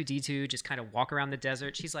and R2-D2 just kind of walk around the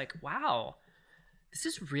desert, she's like, wow, this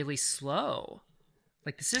is really slow.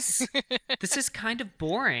 Like this is kind of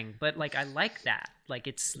boring, but like I like that. Like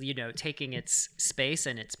it's, you know, taking its space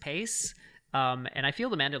and its pace. And I feel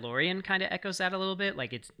The Mandalorian kind of echoes that a little bit.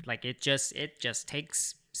 Like it just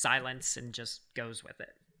takes silence and just goes with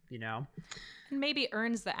it, you know? And maybe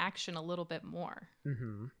earns the action a little bit more.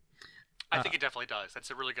 Mm-hmm. I think it definitely does. That's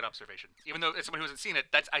a really good observation. Even though as someone who hasn't seen it,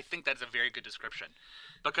 I think that's a very good description.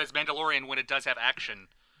 Because Mandalorian, when it does have action,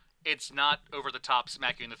 it's not over the top,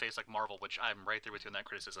 smack you in the face like Marvel, which I'm right there with you in that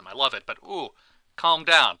criticism. I love it, but ooh, calm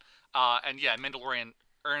down. And yeah, Mandalorian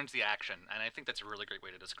earns the action, and I think that's a really great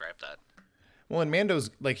way to describe that. Well, and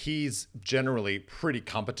Mando's like, he's generally pretty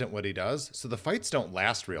competent what he does, so the fights don't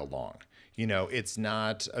last real long. You know, it's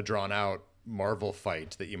not a drawn out Marvel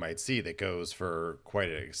fight that you might see that goes for quite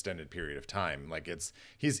an extended period of time. Like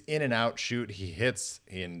he's in and out, shoot, he hits,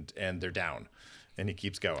 and they're down, and he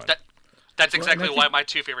keeps going. That's exactly why my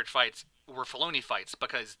two favorite fights were Filoni fights,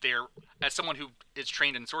 because they're, as someone who is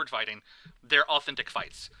trained in sword fighting, they're authentic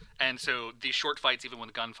fights, and so these short fights, even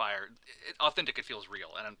with gunfire, authentic, it feels real.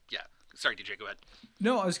 And yeah, sorry, DJ, go ahead.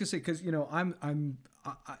 No, I was gonna say, because you know I'm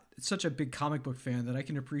such a big comic book fan that I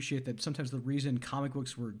can appreciate that sometimes the reason comic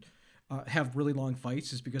books were have really long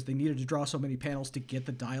fights is because they needed to draw so many panels to get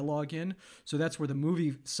the dialogue in. So that's where the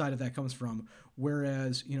movie side of that comes from.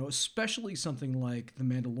 Whereas, you know, especially something like The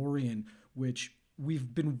Mandalorian, which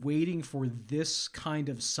we've been waiting for this kind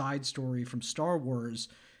of side story from Star Wars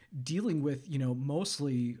dealing with, you know,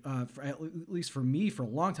 mostly, at least for me for a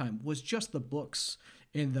long time, was just the books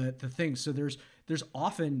and the things. So there's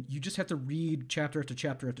often, you just have to read chapter after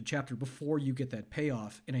chapter after chapter before you get that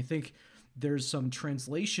payoff. And I think there's some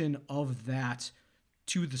translation of that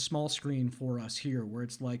to the small screen for us here, where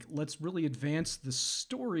it's like, let's really advance the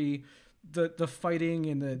story, the fighting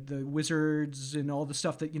and the wizards and all the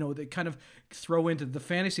stuff that, you know, they kind of throw into the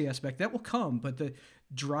fantasy aspect. That will come, but the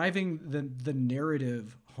driving the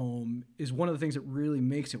narrative home is one of the things that really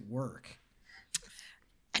makes it work.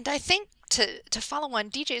 And I think to follow on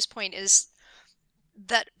DJ's point is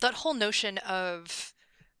that whole notion of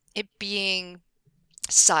it being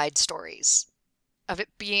side stories, of it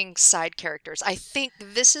being side characters. I think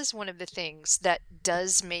this is one of the things that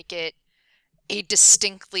does make it a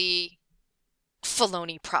distinctly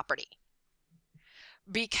Filoni property,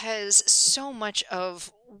 because so much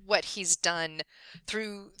of what he's done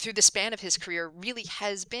through the span of his career really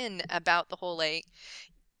has been about the whole, like,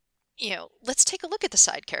 you know, let's take a look at the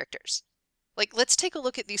side characters. Like, let's take a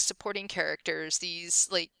look at these supporting characters, these,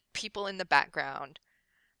 like, people in the background,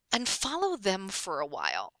 and follow them for a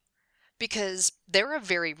while, because they're a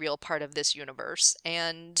very real part of this universe,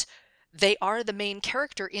 and they are the main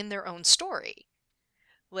character in their own story.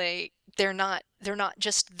 Like, they're not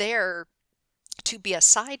just there to be a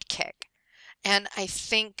sidekick. And I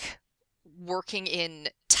think working in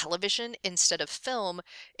television instead of film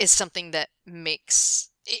is something that makes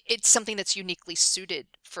it's something that's uniquely suited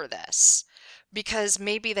for this, because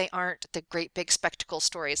maybe they aren't the great big spectacle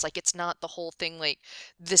stories. Like, it's not the whole thing, like,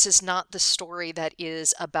 this is not the story that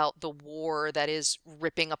is about the war that is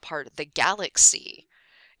ripping apart the galaxy.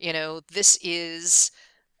 You know, this is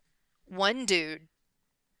one dude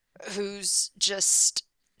who's just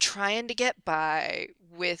trying to get by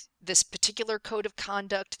with this particular code of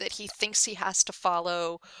conduct that he thinks he has to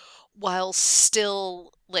follow, while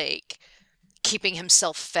still, like, keeping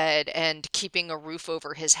himself fed and keeping a roof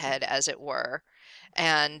over his head, as it were,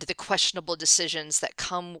 and the questionable decisions that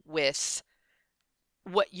come with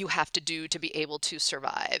what you have to do to be able to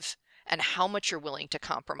survive and how much you're willing to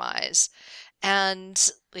compromise.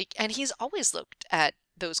 And he's always looked at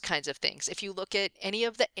those kinds of things. If you look at any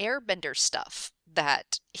of the Airbender stuff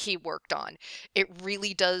that he worked on, it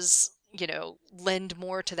really does, you know, lend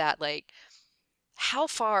more to that, like, how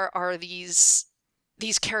far are these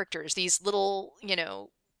characters, these little, you know,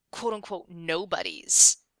 quote unquote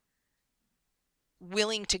nobodies,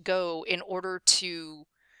 willing to go in order to,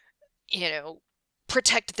 you know,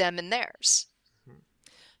 protect them and theirs.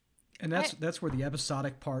 And that's where the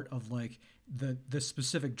episodic part of, like, the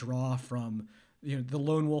specific draw from, you know, the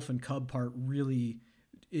lone wolf and cub part really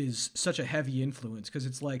is such a heavy influence, because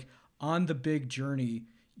it's like, on the big journey,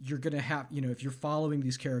 you're going to have, you know, if you're following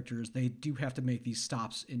these characters, they do have to make these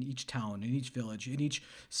stops in each town, in each village, in each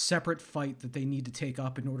separate fight that they need to take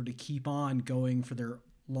up in order to keep on going for their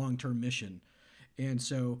long-term mission. And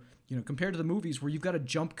so, you know, compared to the movies where you've got a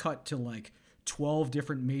jump cut to like 12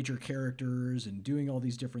 different major characters and doing all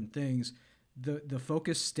these different things, the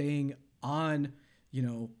focus staying on, you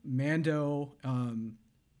know, Mando,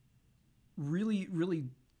 really, really,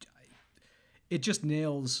 it just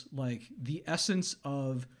nails, like, the essence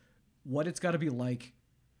of what it's got to be like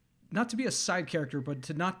not to be a side character, but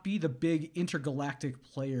to not be the big intergalactic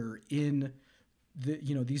player in the,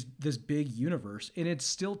 you know, this big universe. And it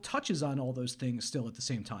still touches on all those things still at the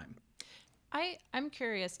same time. I'm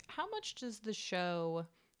curious, how much does the show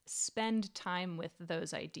spend time with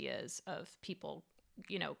those ideas of people,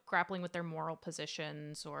 you know, grappling with their moral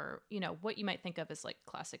positions, or, you know, what you might think of as like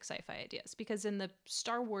classic sci-fi ideas? Because in the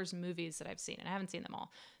Star Wars movies that I've seen, and I haven't seen them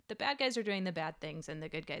all, the bad guys are doing the bad things and the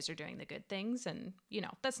good guys are doing the good things. And, you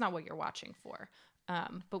know, that's not what you're watching for.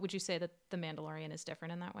 But would you say that The Mandalorian is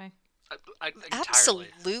different in that way? Entirely.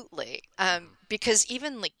 Absolutely. Because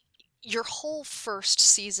even like your whole first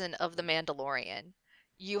season of The Mandalorian,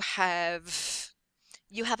 you have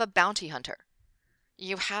a bounty hunter.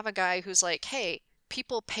 You have a guy who's like, hey,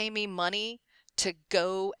 people pay me money to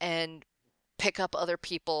go and pick up other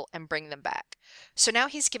people and bring them back. So now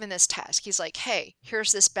he's given this task. He's like, hey,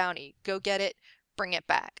 here's this bounty. Go get it, bring it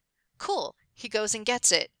back. Cool. He goes and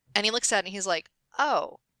gets it. And he looks at it and he's like,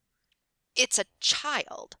 oh, it's a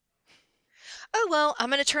child. Oh, well, I'm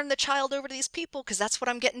going to turn the child over to these people because that's what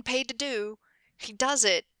I'm getting paid to do. He does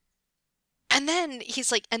it. And then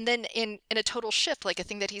he's like, and then in a total shift, like a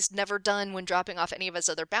thing that he's never done when dropping off any of his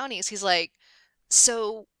other bounties, he's like,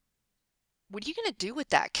 so what are you going to do with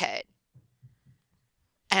that kid?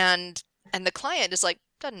 And the client is like,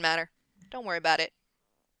 doesn't matter. Don't worry about it.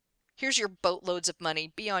 Here's your boatloads of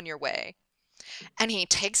money. Be on your way. And he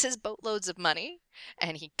takes his boatloads of money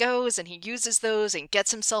and he goes and he uses those and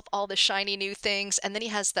gets himself all the shiny new things. And then he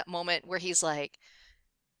has that moment where he's like,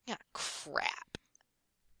 yeah, crap.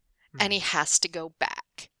 And he has to go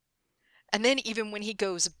back. And then even when he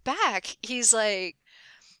goes back, he's like,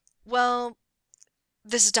 well,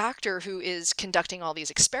 this doctor who is conducting all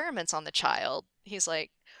these experiments on the child, he's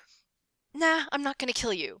like, nah, I'm not going to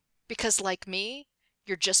kill you. Because like me,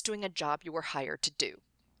 you're just doing a job you were hired to do.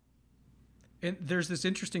 And there's this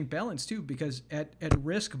interesting balance too, because at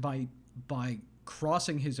risk by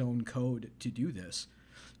crossing his own code to do this,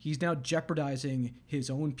 he's now jeopardizing his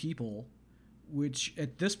own people, which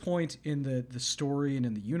at this point in the story and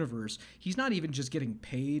in the universe, he's not even just getting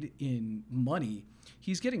paid in money.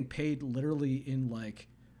 He's getting paid literally in like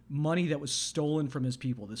money that was stolen from his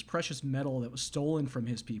people, this precious metal that was stolen from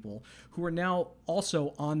his people, who are now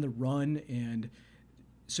also on the run. And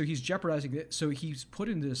so he's jeopardizing it. So he's put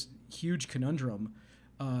in this huge conundrum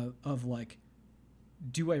of like,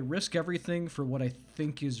 do I risk everything for what I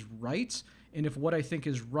think is right? And if what I think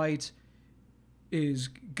is right is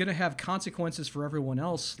going to have consequences for everyone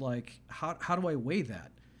else, like how do I weigh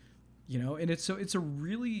that? You know, and it's a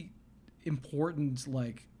really important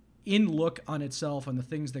like in look on itself on the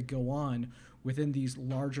things that go on within these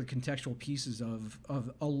larger contextual pieces of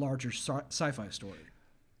a larger sci-fi story.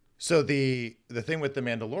 So the thing with The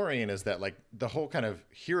Mandalorian is that like the whole kind of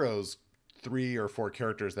heroes, 3 or 4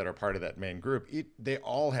 characters that are part of that main group, they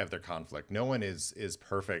all have their conflict. No one is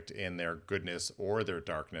perfect in their goodness or their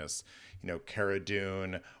darkness. You know, Cara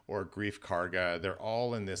Dune or Greef Karga, they're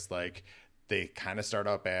all in this like, they kind of start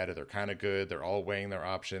out bad or they're kind of good. They're all weighing their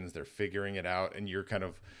options. They're figuring it out. And you're kind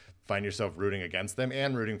of find yourself rooting against them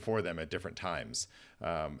and rooting for them at different times.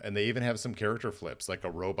 And they even have some character flips, like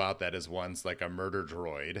a robot that is once like a murder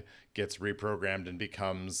droid gets reprogrammed and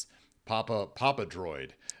becomes Papa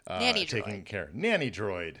droid, Nanny taking droid. care, nanny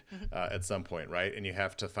droid at some point, right? And you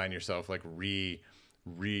have to find yourself like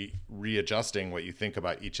readjusting what you think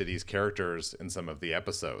about each of these characters in some of the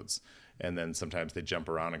episodes. And then sometimes they jump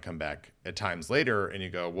around and come back at times later and you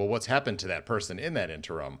go, well, what's happened to that person in that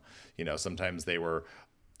interim? You know, sometimes they were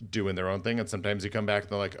doing their own thing and sometimes you come back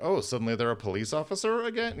and they're like, oh, suddenly they're a police officer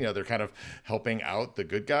again. You know, they're kind of helping out the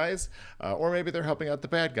good guys, or maybe they're helping out the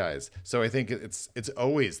bad guys. So I think it's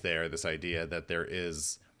always there, this idea that there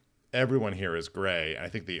is, everyone here is gray. And I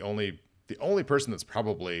think the only person that's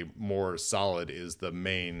probably more solid is the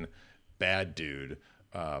main bad dude,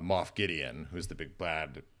 Moff Gideon, who's the big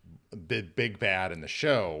bad in the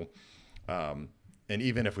show. And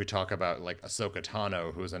even if we talk about like Ahsoka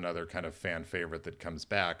Tano, who's another kind of fan favorite that comes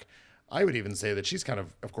back, I would even say that she's kind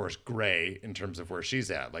of course, gray in terms of where she's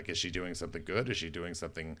at. Like, is she doing something good? Is she doing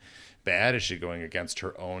something bad? Is she going against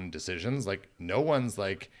her own decisions? Like, no one's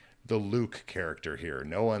like the Luke character here.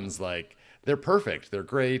 No one's like, they're perfect. They're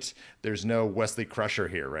great. There's no Wesley Crusher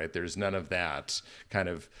here, right? There's none of that kind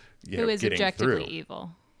of, who is getting objectively through.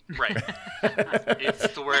 evil. Right.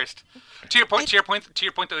 It's the worst. To your point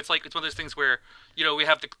though, it's like, it's one of those things where, you know, we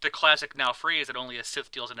have the classic now phrase that only a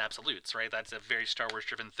Sith deals in absolutes, right? That's a very Star Wars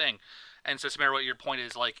driven thing. And so Samara, what your point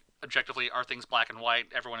is, like, objectively, are things black and white?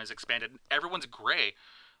 Everyone is expanded. Everyone's gray.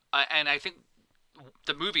 And I think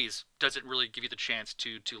the movies doesn't really give you the chance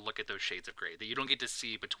to look at those shades of gray that you don't get to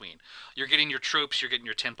see between. You're getting your tropes, you're getting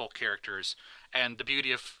your tentpole characters, and the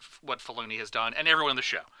beauty of what Filoni has done, and everyone on the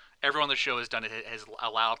show. Everyone on the show has done it, has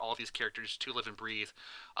allowed all of these characters to live and breathe.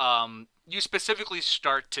 You specifically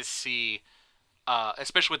start to see,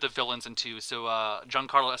 especially with the villains in two. So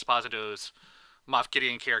Giancarlo Esposito's Moff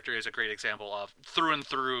Gideon character is a great example of through and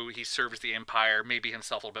through he serves the Empire, maybe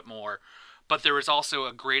himself a little bit more. But there is also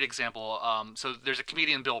a great example. So there's a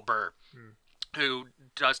comedian, Bill Burr, who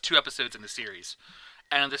does 2 episodes in the series.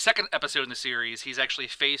 And in the second episode in the series, he's actually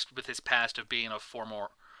faced with his past of being a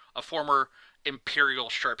former Imperial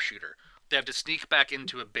sharpshooter. They have to sneak back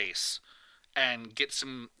into a base and get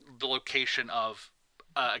the location of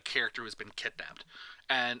a character who has been kidnapped.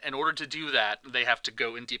 And in order to do that, they have to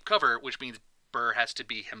go in deep cover, which means Burr has to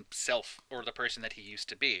be himself, or the person that he used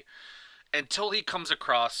to be, until he comes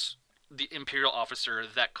across the Imperial officer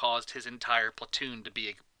that caused his entire platoon to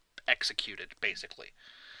be executed, basically.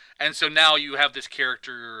 And so now you have this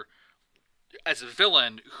character as a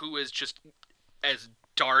villain who is just as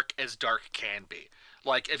dark can be.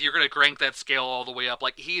 Like, if you're going to crank that scale all the way up,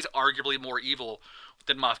 like, he's arguably more evil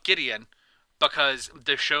than Moff Gideon, because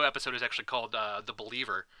the show episode is actually called The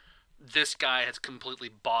Believer. This guy has completely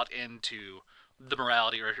bought into the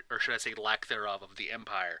morality, or should I say lack thereof, of the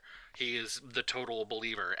Empire. He is the total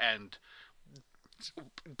believer, and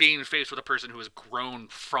being faced with a person who has grown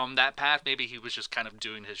from that path, maybe he was just kind of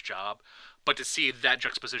doing his job, but to see that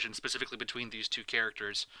juxtaposition specifically between these two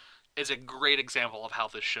characters is a great example of how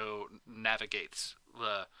the show navigates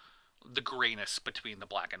the grayness between the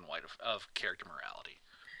black and white of character morality.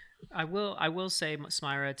 I will say,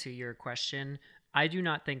 Smyra, to your question, I do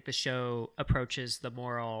not think the show approaches the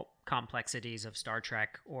moral complexities of Star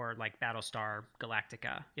Trek or like Battlestar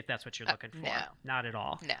Galactica, if that's what you're looking for. No. Not at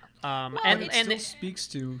all. No. And it speaks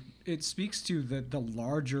to the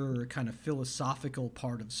larger kind of philosophical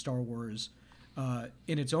part of Star Wars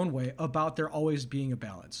in its own way, about there always being a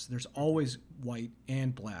balance. There's always white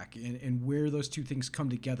and black, and where those two things come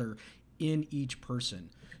together in each person.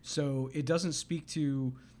 So it doesn't speak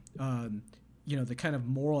to the kind of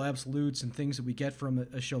moral absolutes and things that we get from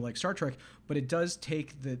a show like Star Trek, but it does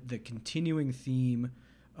take the continuing theme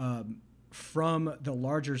from the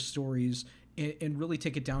larger stories and really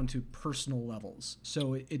take it down to personal levels.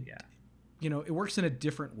 So it works in a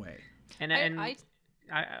different way. I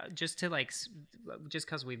just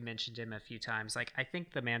because we've mentioned him a few times, like, I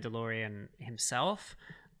think the Mandalorian himself,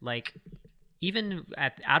 like, even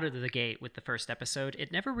out of the gate with the first episode,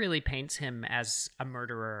 it never really paints him as a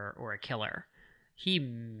murderer or a killer. He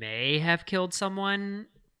may have killed someone,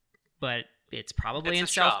 but it's probably in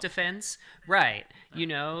self-defense. Right.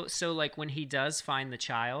 So like when he does find the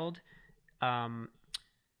child,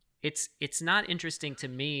 it's not interesting to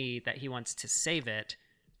me that he wants to save it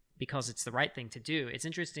because it's the right thing to do. It's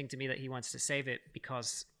interesting to me that he wants to save it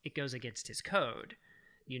because it goes against his code,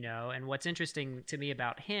 and what's interesting to me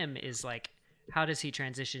about him is, like, how does he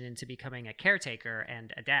transition into becoming a caretaker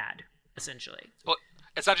and a dad, essentially? Well,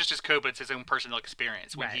 it's not just his code, but it's his own personal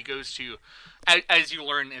experience. When he goes to, as you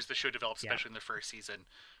learn as the show develops, especially in the first season,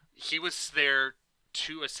 he was there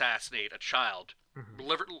to assassinate a child,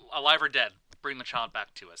 alive or dead, bring the child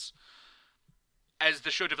back to us. As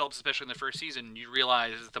the show develops, especially in the first season, you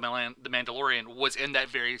realize the Mandalorian was in that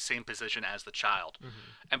very same position as the child.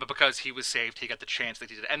 But because he was saved, he got the chance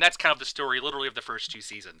that he did. And that's kind of the story, literally, of the first 2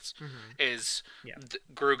 seasons.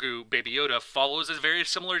 Grogu, Baby Yoda, follows a very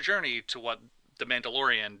similar journey to what the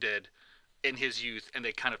Mandalorian did in his youth, and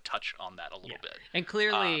they kind of touch on that a little bit. And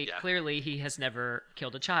clearly he has never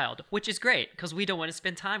killed a child, which is great, because we don't want to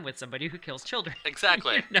spend time with somebody who kills children.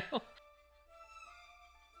 Exactly.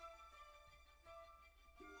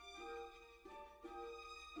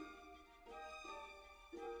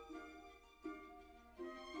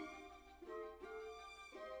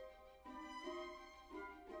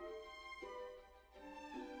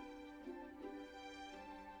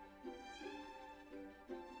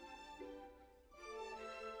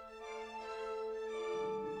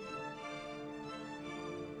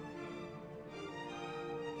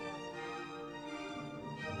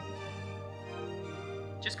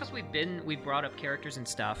 Just because we've brought up characters and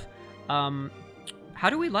stuff, how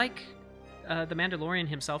do we like the Mandalorian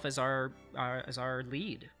himself as our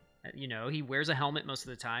lead? He wears a helmet most of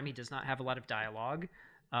the time. He does not have a lot of dialogue.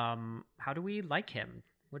 How do we like him?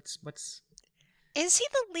 What's Is he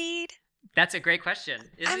the lead? That's a great question.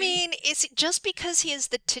 I mean, is it just because he is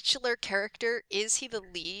the titular character? Is he the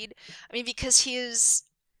lead? I mean, because he is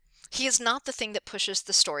not the thing that pushes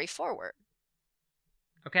the story forward.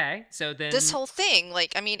 Okay, so then this whole thing,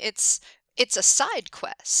 like, I mean, it's a side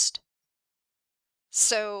quest.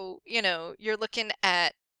 So, you're looking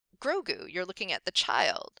at Grogu, you're looking at the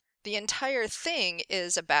child. The entire thing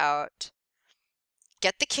is about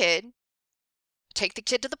get the kid, take the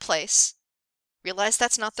kid to the place, realize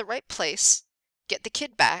that's not the right place, get the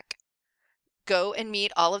kid back, go and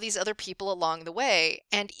meet all of these other people along the way,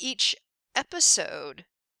 and each episode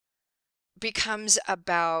becomes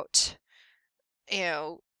about,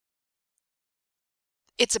 it's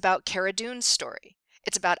about Cara Dune's story.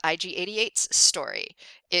 It's about IG-88's story.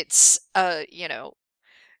 It's,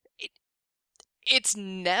 it's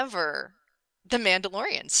never the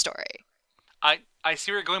Mandalorian story. I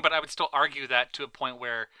see where you're going, but I would still argue that to a point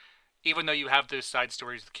where, even though you have those side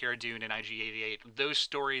stories with Cara Dune and IG-88, those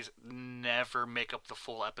stories never make up the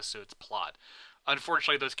full episode's plot.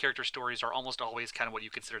 Unfortunately, those character stories are almost always kind of what you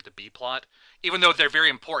consider the B plot, even though they're very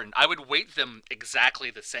important. I would weight them exactly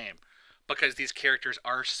the same because these characters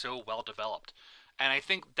are so well developed. And I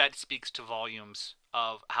think that speaks to volumes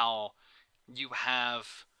of how you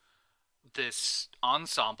have this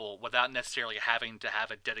ensemble without necessarily having to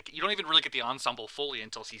have a dedicated. You don't even really get the ensemble fully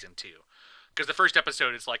until season 2. Because the first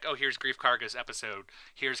episode is like, oh, here's Grief Karga's episode,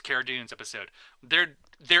 here's Cara Dune's episode. They're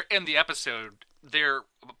in the episode. They're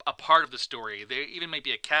a part of the story. They even may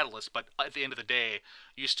be a catalyst, but at the end of the day,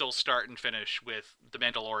 you still start and finish with the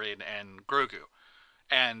Mandalorian and Grogu.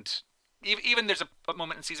 And even there's a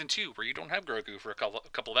moment in season 2 where you don't have Grogu for a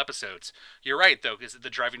couple of episodes. You're right, though, because the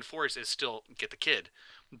driving force is still get the kid.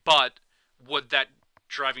 But would that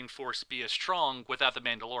driving force be as strong without the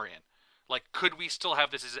Mandalorian? Like, could we still have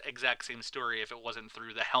this exact same story if it wasn't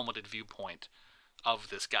through the helmeted viewpoint of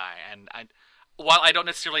this guy? And while I don't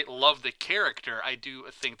necessarily love the character, I do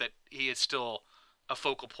think that he is still a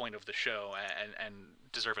focal point of the show, and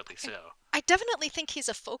deservedly so. I definitely think he's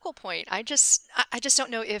a focal point. I just don't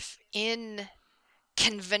know if in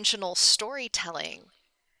conventional storytelling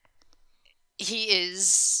he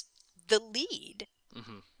is the lead.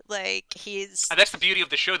 Mm-hmm. Like, he's... And that's the beauty of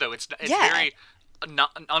the show, though. It's very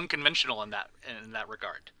unconventional in that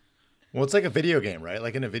regard. Well, it's like a video game, right?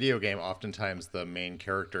 Like in a video game, oftentimes the main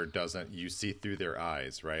character you see through their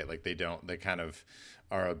eyes, right? Like they kind of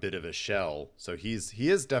are a bit of a shell. So he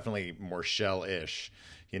is definitely more shell-ish,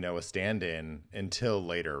 a stand-in until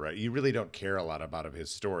later, right? You really don't care a lot about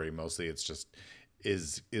his story. Mostly it's just,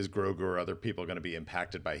 is Grogu or other people going to be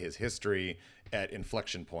impacted by his history at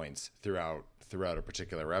inflection points throughout a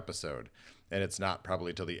particular episode? And it's not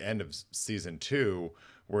probably till the end of season 2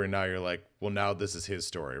 where now you're like, well, now this is his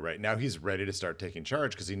story, right? Now he's ready to start taking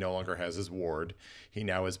charge because he no longer has his ward. He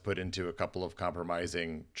now is put into a couple of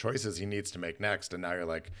compromising choices he needs to make next. And now you're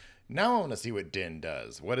like, now I want to see what Din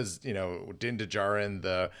does. What is, Din Djarin,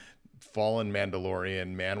 the fallen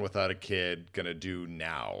Mandalorian, man without a kid, going to do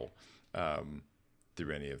now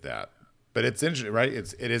through any of that? But it's interesting, right?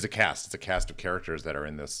 It is a cast. It's a cast of characters that are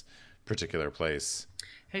in this particular place.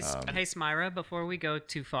 Hey, Smyra, before we go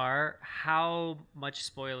too far, how much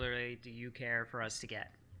spoilery do you care for us to get?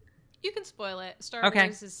 You can spoil it. Star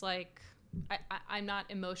Wars is like, I'm not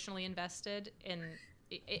emotionally invested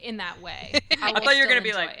in that way. I thought you were going to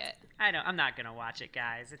be like, I'm not going to watch it,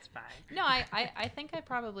 guys. It's fine. No, I think I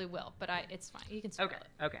probably will, but it's fine. You can spoil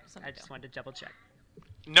it. Okay. I just wanted to double check.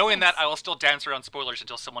 Knowing that, I will still dance around spoilers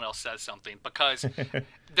until someone else says something, because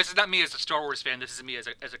this is not me as a Star Wars fan. This is me as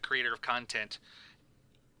a creator of content.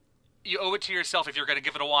 You owe it to yourself, if you're going to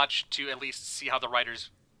give it a watch, to at least see how the writers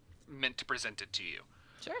meant to present it to you.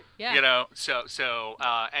 Sure. Yeah.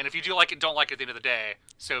 And if you do like it, don't like it at the end of the day,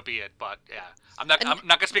 so be it. But yeah, I'm not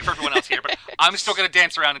going to speak for everyone else here, but I'm still going to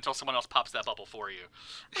dance around until someone else pops that bubble for you.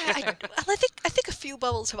 I think a few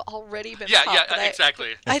bubbles have already been popped. Yeah,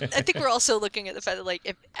 exactly. I think we're also looking at the fact that, like,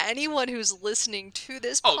 if anyone who's listening to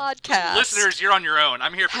this podcast, listeners, you're on your own.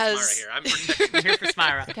 I'm here for Smyra here. I'm here for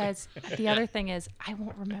Smyra. Guys, the other thing is, I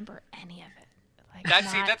won't remember any of it.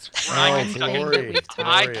 That's where I get stuck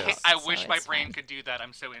in. I wish my brain fine. could do that.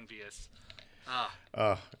 I'm so envious.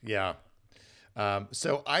 Yeah.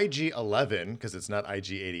 So IG-11, because it's not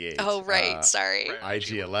IG-88. Oh, right. Sorry.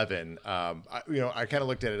 IG-11. I kind of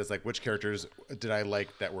looked at it as like, which characters did I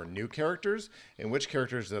like that were new characters, and which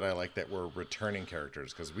characters did I like that were returning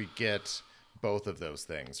characters? Because we get both of those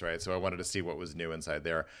things, right? So I wanted to see what was new inside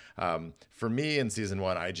there. For me, in season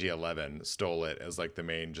 1, IG-11 stole it as like the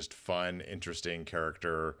main, just fun, interesting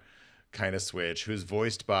character kind of switch, who's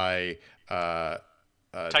voiced by Taika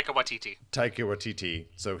Waititi.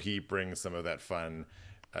 So he brings some of that fun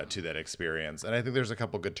to that experience, and I think there's a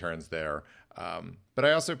couple good turns there. But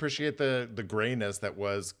I also appreciate the grayness that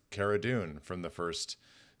was Cara Dune from the first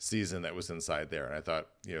season that was inside there, and I thought,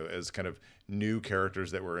 as kind of new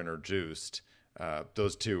characters that were introduced,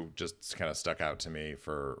 those two just kind of stuck out to me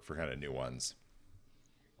for kind of new ones.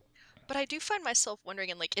 but I do find myself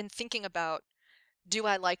wondering, and like in thinking about, do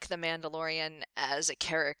I like the Mandalorian as a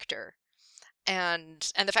character?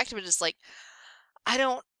 And the fact of it is, like, I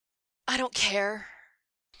don't care.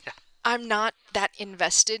 Yeah. I'm not that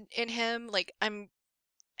invested in him.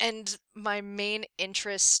 And my main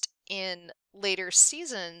interest in later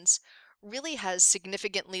seasons really has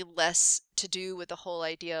significantly less to do with the whole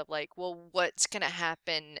idea of like, well, what's gonna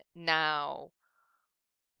happen now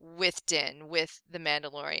with Din, with the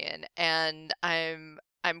Mandalorian, and I'm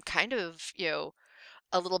kind of,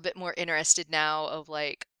 a little bit more interested now of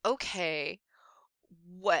like, okay,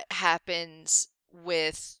 what happens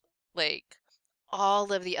with like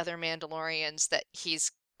all of the other Mandalorians that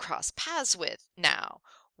he's crossed paths with now?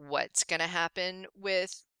 What's gonna happen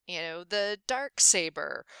with, the dark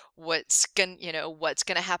saber? What's gonna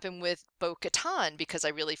happen with Bo-Katan? Because I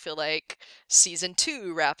really feel like season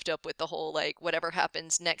 2 wrapped up with the whole like whatever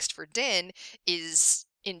happens next for Din is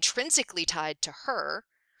intrinsically tied to her,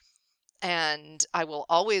 and I will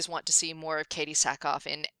always want to see more of Katie Sackhoff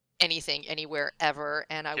in anything, anywhere, ever.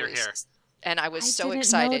 And I Here, was here. and I was so didn't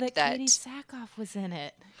excited know that Katie Sackhoff was in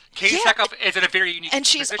it. Katie Yeah, Sackhoff is in a very unique and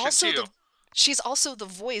she's position also too. she's also the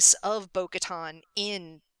voice of Bo-Katan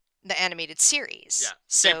in the animated series. Yeah,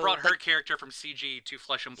 So they brought her like, character from CG to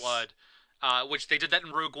Flesh and Blood, which they did that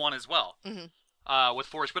in Rogue One as well. mhm. With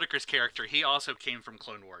Forrest Whitaker's character, he also came from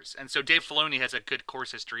Clone Wars, and so Dave Filoni has a good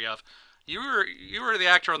course history of, you were the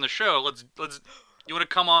actor on the show. Let's you want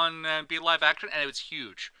to come on and be live action, and it was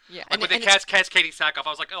huge. Yeah, Like when they cast Katie Sackhoff,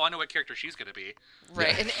 I was like, oh, I know what character she's gonna be.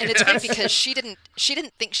 right, and it's good because she didn't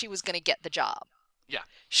think she was going to get the job. Yeah.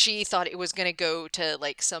 She thought it was going to go to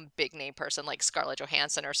like some big name person like Scarlett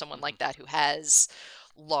Johansson or someone like that who has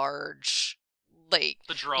large, like,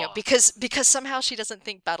 The draw. because somehow she doesn't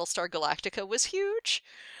think Battlestar Galactica was huge.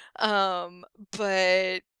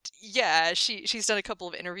 But yeah, she's done a couple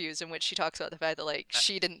of interviews in which she talks about the fact that like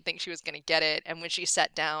she didn't think she was going to get it, and when she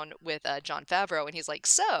sat down with Jon Favreau and he's like,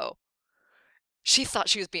 so she thought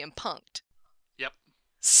she was being punked. Yep.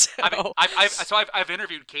 So I mean, I've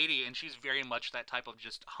interviewed Katie, and she's very much that type of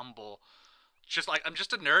just humble, just like, I'm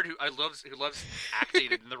just a nerd who loves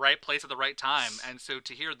acting in the right place at the right time, and so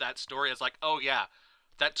to hear that story is like, oh yeah,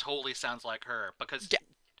 that totally sounds like her, because Yeah.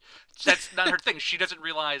 that's not her thing. She doesn't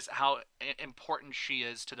realize how important she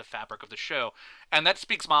is to the fabric of the show, and that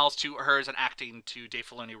speaks miles to her as an acting, to Dave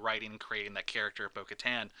Filoni writing and creating that character of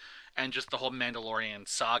Bo-Katan, and just the whole Mandalorian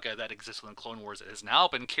saga that existed in Clone Wars that has now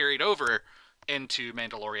been carried over into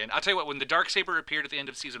Mandalorian. I'll tell you what, when the Darksaber appeared at the end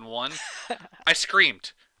of season 1, I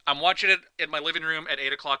screamed. I'm watching it in my living room at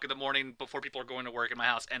 8 o'clock in the morning before people are going to work in my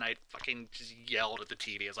house, and I fucking just yelled at the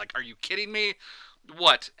TV. I was like, are you kidding me?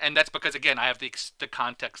 What? And that's because, again, I have the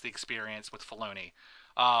context, the experience with Filoni.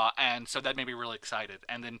 And so that made me really excited.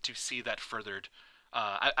 And then to see that furthered.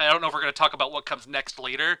 I don't know if we're going to talk about what comes next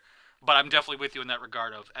later, but I'm definitely with you in that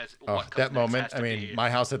regard of what comes That next moment, has to I mean, be.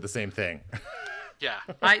 my house did the same thing. Yeah.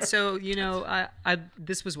 I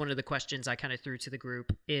this was one of the questions I kind of threw to the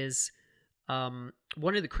group is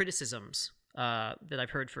one of the criticisms that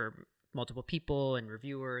I've heard from multiple people and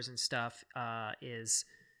reviewers and stuff is,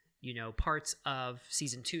 parts of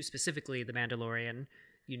season 2, specifically The Mandalorian,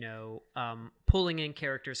 pulling in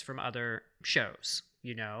characters from other shows,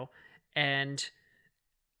 and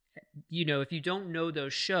if you don't know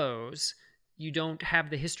those shows, you don't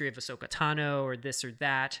have the history of Ahsoka Tano or this or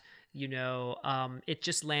that, it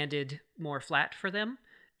just landed more flat for them.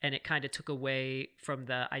 And it kind of took away from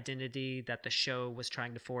the identity that the show was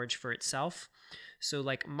trying to forge for itself. So,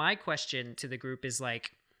 like, my question to the group is,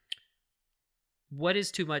 like, what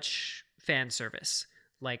is too much fan service?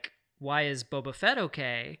 Like, why is Boba Fett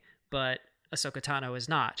okay, but Ahsoka Tano is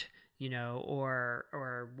not?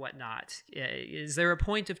 Or whatnot. Is there a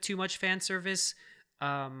point of too much fan service?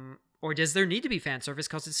 Or does there need to be fan service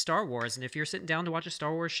because it's Star Wars? And if you're sitting down to watch a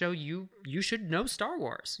Star Wars show, you should know Star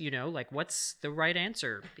Wars. Like, what's the right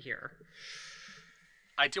answer here?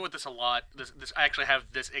 I deal with this a lot. I actually have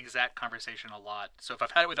this exact conversation a lot. So if I've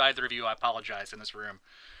had it with either of you, I apologize in this room.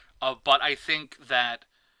 But I think that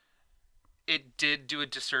it did do a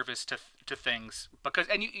disservice to things because,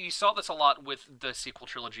 and you saw this a lot with the sequel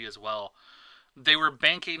trilogy as well. They were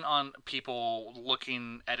banking on people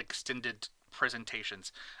looking at extended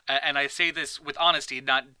presentations, and I say this with honesty,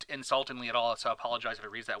 not insultingly at all, so I apologize if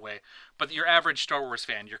it reads that way, but your average Star Wars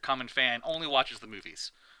fan, your common fan, only watches the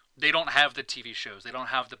movies. They don't have the TV shows, they don't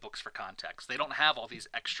have the books for context, they don't have all these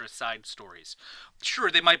extra side stories.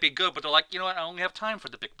 Sure, they might be good, but they're like, you know what, I only have time for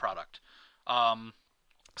the big product.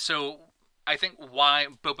 So I think why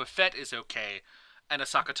Boba Fett is okay and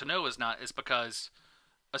Ahsoka Tano is not is because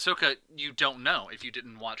Ahsoka, you don't know if you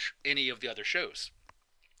didn't watch any of the other shows.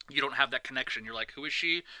 you don't have that connection. You're like, who is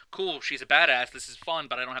she? Cool, she's a badass. This is fun,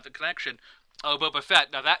 but I don't have the connection. Oh, Boba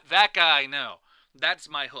Fett. Now that guy, no, that's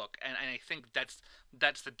my hook, and I think that's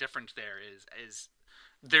the difference. There is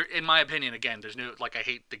there, in my opinion. Again, there's no, like, I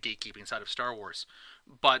hate the gatekeeping side of Star Wars,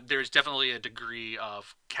 but there's definitely a degree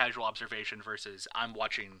of casual observation versus I'm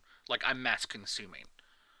watching, like, I'm mass consuming,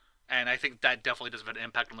 and I think that definitely does have an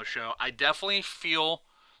impact on the show. I definitely feel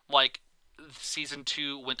like season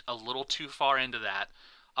 2 went a little too far into that.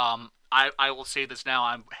 I will say this now,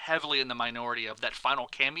 I'm heavily in the minority of that final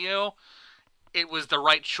cameo. It was the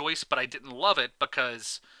right choice, but I didn't love it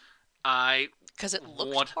because it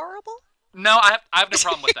looked horrible? No, I have no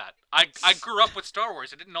problem with that. I grew up with Star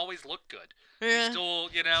Wars. It didn't always look good. Yeah. It still,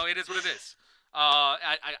 it is what it is.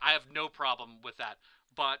 I have no problem with that.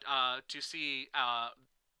 But to see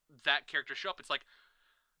that character show up, it's like,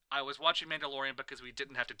 I was watching Mandalorian because we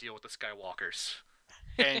didn't have to deal with the Skywalkers.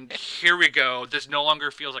 And here we go. This no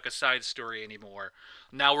longer feels like a side story anymore.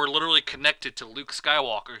 Now we're literally connected to Luke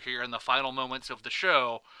Skywalker here in the final moments of the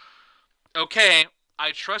show. Okay,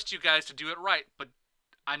 I trust you guys to do it right, but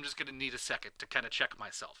I'm just going to need a second to kind of check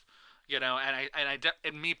myself.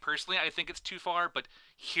 And me personally, I think it's too far, but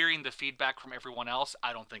hearing the feedback from everyone else,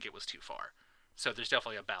 I don't think it was too far. So there's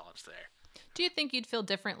definitely a balance there. Do you think you'd feel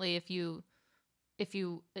differently if you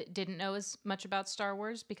didn't know as much about Star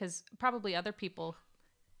Wars? Because probably other people,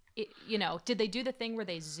 did they do the thing where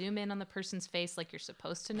they zoom in on the person's face like you're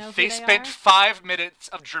supposed to know who they are? They spent 5 minutes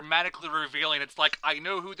of dramatically revealing. It's like, I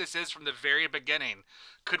know who this is from the very beginning.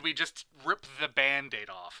 Could we just rip the Band-Aid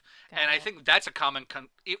off? I think that's a common,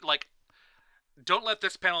 don't let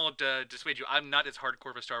this panel dissuade you. I'm not as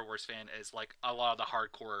hardcore of a Star Wars fan as, like, a lot of the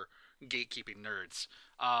hardcore gatekeeping nerds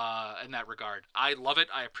in that regard. I love it.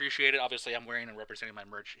 I appreciate it. Obviously, I'm wearing and representing my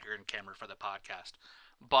merch here in camera for the podcast.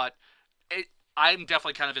 But I'm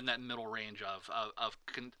definitely kind of in that middle range of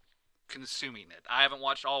consuming it. I haven't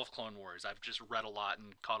watched all of Clone Wars. I've just read a lot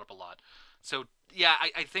and caught up a lot. So, yeah,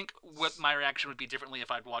 I think what my reaction would be differently if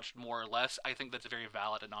I'd watched more or less. I think that's a very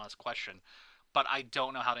valid and honest question. But I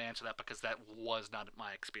don't know how to answer that because that was not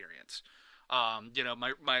my experience.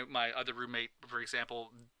 My other roommate, for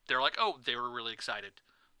example, they're like, oh, they were really excited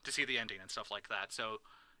to see the ending and stuff like that. So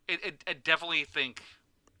I definitely think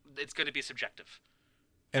it's going to be subjective.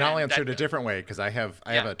 And I'll answer it a different way because I have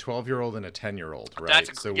a 12-year-old and a 10-year-old, right?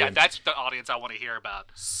 That's the audience I want to hear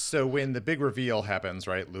about. So when the big reveal happens,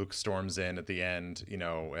 right, Luke storms in at the end,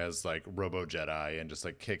 as like Robo Jedi and just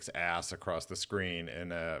like kicks ass across the screen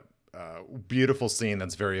in a beautiful scene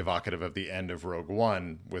that's very evocative of the end of Rogue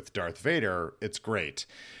One with Darth Vader. It's great.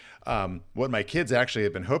 What my kids actually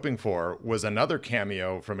had been hoping for was another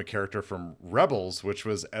cameo from a character from Rebels, which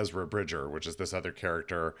was Ezra Bridger, which is this other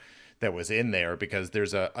character that was in there because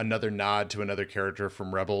there's another nod to another character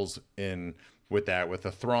from Rebels with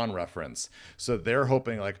a Thrawn reference. So they're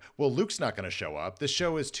hoping like, well, Luke's not going to show up. The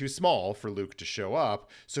show is too small for Luke to show up.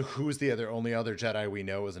 So who's the only other Jedi we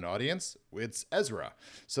know as an audience? It's Ezra.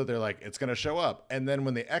 So they're like, it's going to show up. And then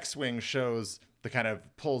when the X-Wing shows the kind of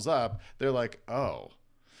pulls up, they're like, oh.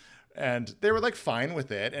 And they were like fine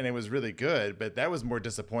with it. And it was really good. But that was more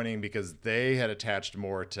disappointing because they had attached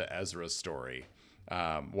more to Ezra's story.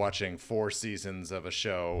 Watching 4 seasons of a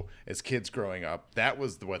show as kids growing up, that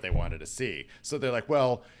was what they wanted to see. So they're like,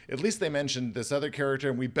 well, at least they mentioned this other character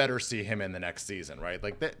and we better see him in the next season, right?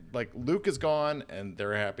 Like Luke is gone and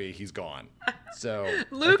they're happy he's gone. So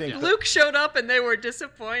Luke showed up and they were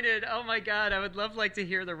disappointed. Oh my God, I would love to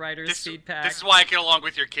hear the writer's feedback. This is why I get along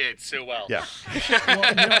with your kids so well. Yeah. Well,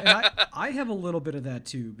 and I have a little bit of that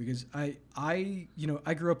too because I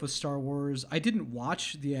grew up with Star Wars. I didn't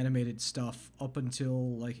watch the animated stuff up until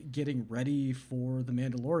like getting ready for The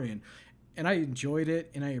Mandalorian. And I enjoyed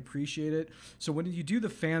it and I appreciate it. So when you do the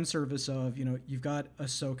fan service of, you've got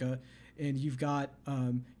Ahsoka and you've got,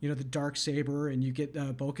 the Darksaber and you get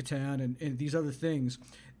Bo-Katan and these other things,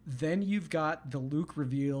 then you've got the Luke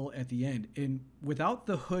reveal at the end. And without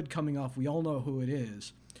the hood coming off, we all know who it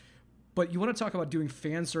is. But you want to talk about doing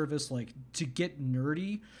fan service, like to get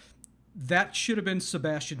nerdy, that should have been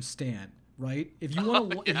Sebastian Stan, right? If you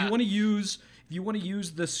want to, if you want to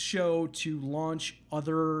use this show to launch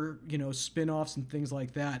other, spin-offs and things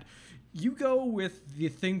like that, you go with the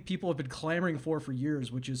thing people have been clamoring for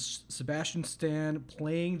years, which is Sebastian Stan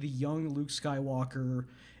playing the young Luke Skywalker,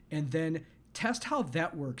 and then test how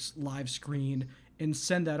that works live screen and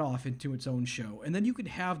send that off into its own show. And then you can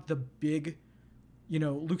have the big,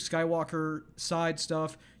 Luke Skywalker side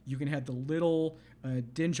stuff. You can have the little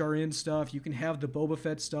Din Djarin stuff. You can have the Boba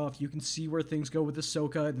Fett stuff. You can see where things go with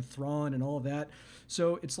Ahsoka and Thrawn and all of that.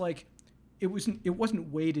 So it's like it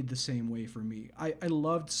wasn't weighted the same way for me. I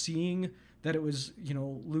loved seeing that it was,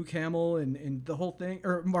 Luke Hamill and the whole thing,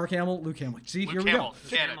 or Mark Hamill, Luke Hamill. See, Luke here we Hamill,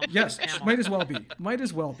 go. canon. Yes, Hamill. might as well be. Might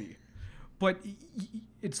as well be. But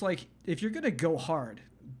it's like, if you're going to go hard,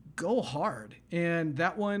 go hard. And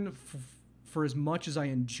that one, for as much as I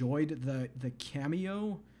enjoyed the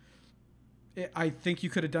cameo, I think you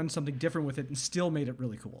could have done something different with it and still made it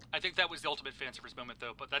really cool. I think that was the ultimate fan service moment,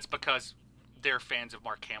 though, but that's because they're fans of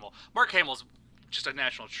Mark Hamill. Mark Hamill's just a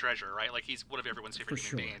national treasure, right? Like, he's one of everyone's favorite For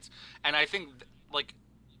human sure. beings. And I think,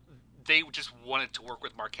 they just wanted to work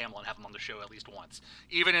with Mark Hamill and have him on the show at least once,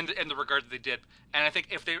 even in the regard that they did. And I think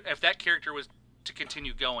if that character was to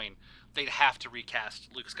continue going, they'd have to recast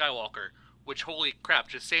Luke Skywalker, which, holy crap,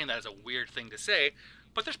 just saying that is a weird thing to say,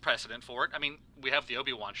 but there's precedent for it. I mean, we have the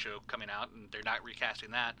Obi-Wan show coming out, and they're not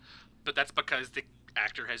recasting that, but that's because the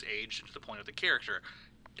actor has aged to the point of the character.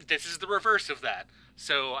 This is the reverse of that.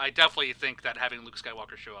 So I definitely think that having Luke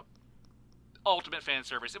Skywalker show up, ultimate fan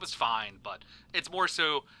service, it was fine, but it's more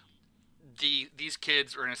so these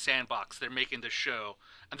kids are in a sandbox. They're making this show,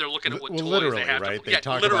 and they're looking at what toys literally, they have. right? To, they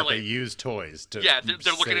talk about they use toys to. Yeah, they're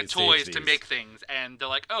looking at toys save to these. make things, and they're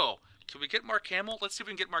like, oh, can we get Mark Hamill? Let's see if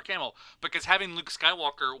we can get Mark Hamill. Because having Luke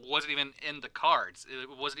Skywalker wasn't even in the cards. It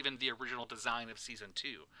wasn't even the original design of Season 2.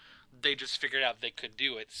 They just figured out they could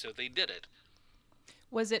do it, so they did it.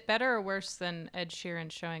 Was it better or worse than Ed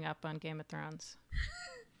Sheeran showing up on Game of Thrones?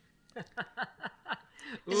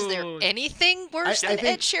 Is there Ooh. anything worse I than think-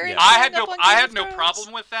 Ed Sheeran? yeah. I showing had no up on I Game had of no Thrones?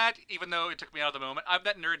 problem with that, even though it took me out of the moment. I'm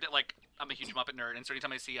that nerd that, like, I'm a huge Muppet nerd, and so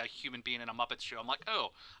anytime I see a human being in a Muppet show, I'm like, oh,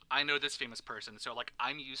 I know this famous person, so, like,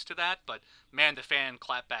 I'm used to that. But man, the fan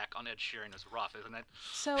clap back on Ed Sheeran is rough, isn't it?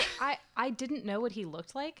 So I didn't know what he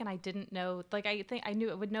looked like, and I didn't know, like, I think I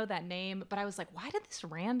knew I would know that name, but I was like, why did this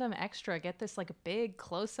random extra get this, like, big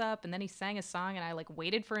close-up, and then he sang a song, and I, like,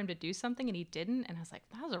 waited for him to do something, and he didn't, and I was like,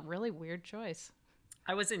 that was a really weird choice.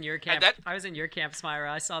 I was in your camp. that- I was in your camp, Smyra.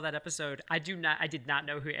 I saw that episode. I did not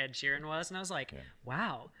know who Ed Sheeran was, and I was like,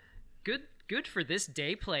 wow, good for this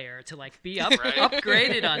day player to, like, be Right.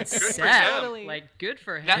 upgraded on for set. him. Totally. Like, good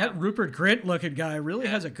for him. That Rupert Grint looking guy really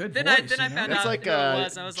has a good Then voice. I found It's out like who it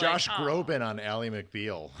was. I was Josh like, oh. Groban on Ally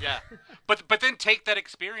McBeal. Yeah, but then take that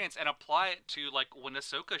experience and apply it to, like, when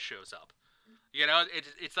Ahsoka shows up. You know,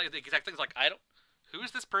 it's like the exact things. Like,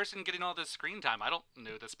 who's this person getting all this screen time? I don't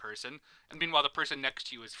know this person. And meanwhile, the person next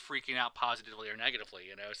to you is freaking out positively or negatively.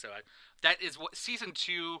 You know, so that is what Season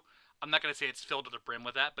 2. I'm not gonna say it's filled to the brim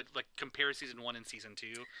with that, but, like, compare Season 1 and Season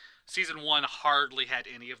 2. Season 1 hardly had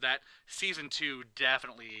any of that. Season 2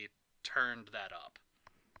 definitely turned that up.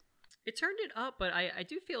 It turned it up, but I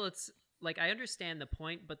do feel it's like I understand the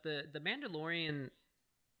point, but the Mandalorian,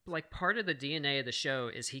 like, part of the DNA of the show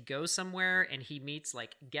is he goes somewhere and he meets,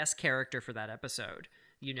 like, guest character for that episode,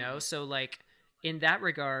 you know? So, like, in that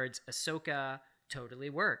regards, Ahsoka totally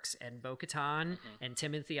works, and Bo-Katan and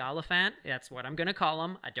Timothy Oliphant, that's what I'm gonna call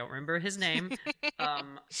him, I don't remember his name,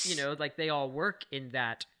 you know, like, they all work in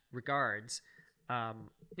that regards.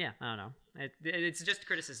 Yeah, I don't know, it's just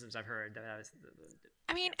criticisms I've heard that I was,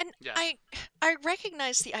 I mean, and Yes. I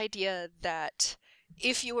recognize the idea that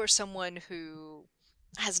if you are someone who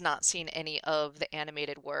has not seen any of the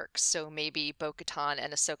animated work, so maybe Bo-Katan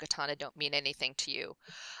and Ahsoka Tano don't mean anything to you,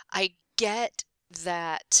 I get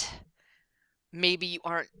that maybe you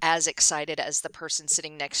aren't as excited as the person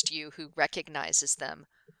sitting next to you who recognizes them.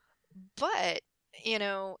 But, you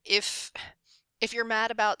know, if you're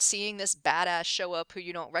mad about seeing this badass show up who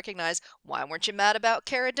you don't recognize, why weren't you mad about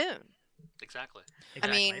Cara Dune? Exactly. I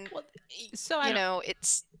mean, So you know,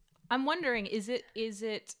 it's I'm wondering, is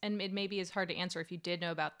it, and it maybe is hard to answer if you did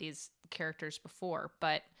know about these characters before,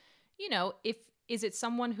 but, you know, is it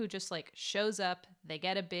someone who just, like, shows up, they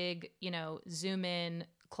get a big, you know, zoom in,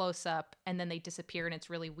 close up, and then they disappear and it's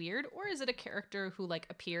really weird? Or is it a character who, like,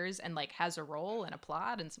 appears and, like, has a role and a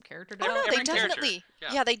plot and some character Oh no, development? they Different character. definitely,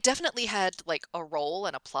 Yeah. yeah, they definitely had, like, a role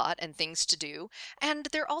and a plot and things to do. And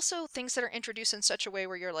they're also things that are introduced in such a way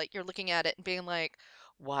where you're looking at it and being like,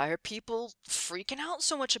 why are people freaking out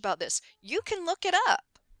so much about this? You can look it up.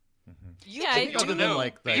 You Yeah, can I- do Other than,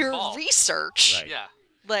 like, the- your Fall. research, Right. Yeah.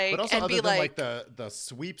 like, But also and other be than like, the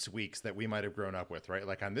sweeps weeks that we might have grown up with, right?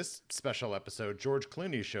 Like on this special episode, George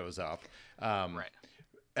Clooney shows up. Right.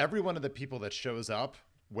 Every one of the people that shows up,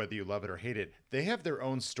 whether you love it or hate it, they have their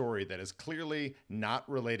own story that is clearly not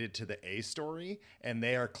related to the A story, and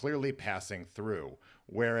they are clearly passing through.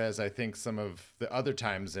 Whereas I think some of the other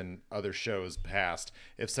times in other shows past,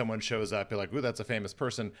 if someone shows up, you're like, ooh, that's a famous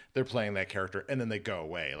person, they're playing that character, and then they go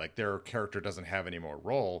away. Like their character doesn't have any more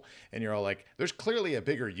role. And you're all like, there's clearly a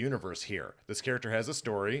bigger universe here. This character has a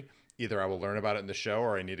story. Either I will learn about it in the show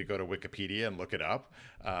or I need to go to Wikipedia and look it up.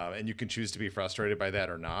 And you can choose to be frustrated by that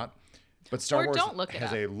or not. But Star Or Wars don't look it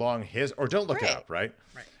has up. a long or don't look it Right. up, right?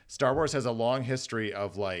 Right. Star Wars has a long history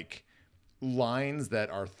of like lines that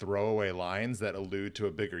are throwaway lines that allude to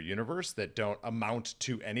a bigger universe that don't amount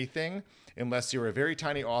to anything unless you're a very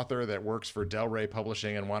tiny author that works for Del Rey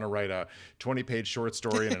Publishing and want to write a 20-page short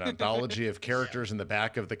story and an anthology of characters in the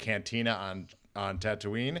back of the cantina on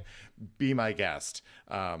Tatooine. Be my guest.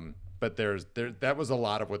 But that was a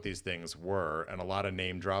lot of what these things were, and a lot of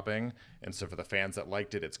name dropping. And so for the fans that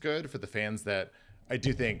liked it, it's good. For the fans that, I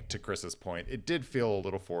do think, to Chris's point, it did feel a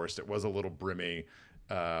little forced. It was a little brimmy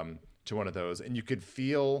to one of those. And you could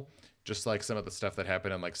feel, just like some of the stuff that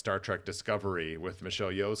happened in like Star Trek Discovery with Michelle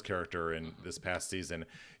Yeoh's character in this past season,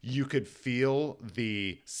 you could feel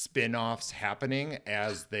the spin-offs happening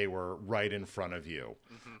as they were right in front of you.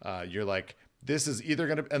 You're like, this is either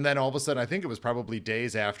going to, and then all of a sudden, I think it was probably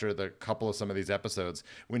days after the couple of some of these episodes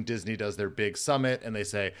when Disney does their big summit and they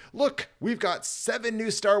say, look, we've got 7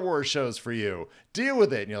 new Star Wars shows for you. Deal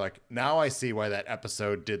with it. And you're like, now I see why that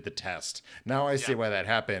episode did the test. Now I see why that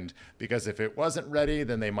happened. Because if it wasn't ready,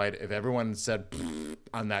 then they might, if everyone said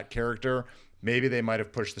on that character, maybe they might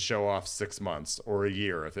have pushed the show off 6 months or a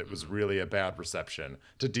year if it was really a bad reception,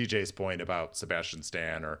 to DJ's point about Sebastian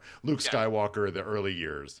Stan or Luke Skywalker the early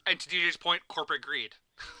years. And to DJ's point, corporate greed.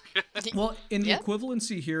 Well, in the Yeah.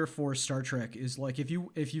 equivalency here for Star Trek is like if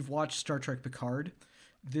you've watched Star Trek Picard,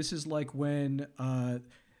 this is like when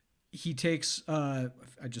he takes I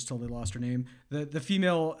just totally lost her name, the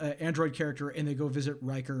female android character, and they go visit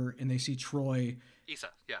Riker and they see Troy. Issa,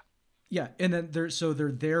 yeah. Yeah, and then they're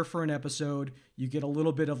there for an episode. You get a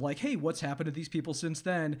little bit of like, hey, what's happened to these people since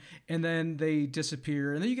then? And then they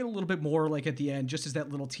disappear, and then you get a little bit more like at the end, just as that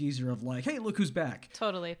little teaser of like, hey, look who's back.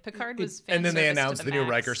 Totally. Picard was fan And then they service to announced the new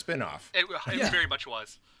max. Riker spinoff. It very much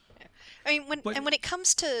was. I mean, when it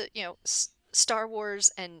comes to Star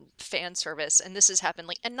Wars and fan service, and this has happened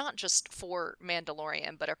like, and not just for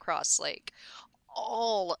Mandalorian, but across like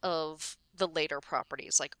all of the later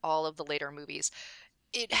properties, like all of the later movies,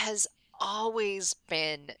 it has always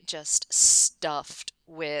been just stuffed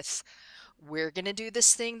with, we're going to do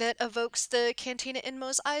this thing that evokes the Cantina in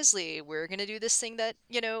Mos Eisley. We're going to do this thing that,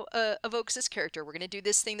 evokes this character. We're going to do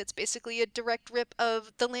this thing that's basically a direct rip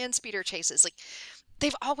of the land speeder chases. Like,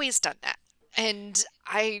 they've always done that. And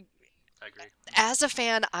I agree. as a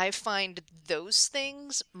fan, I find those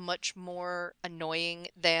things much more annoying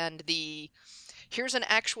than the, here's an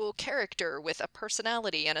actual character with a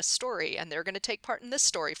personality and a story, and they're going to take part in this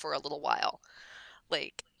story for a little while.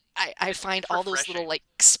 Like, I find all those little, refreshing. like,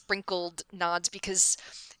 sprinkled nods, because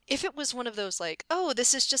if it was one of those, like, oh,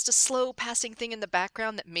 this is just a slow passing thing in the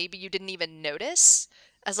background that maybe you didn't even notice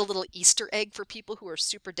as a little Easter egg for people who are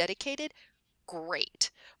super dedicated,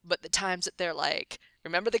 great. But the times that they're like,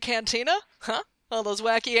 remember the cantina? Huh? All those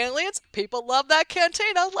wacky aliens? People love that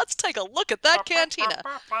cantina. Let's take a look at that cantina.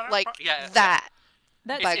 Like, Yeah. that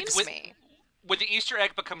That It's- bugs seems me. When the Easter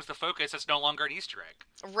egg becomes the focus, it's no longer an Easter egg.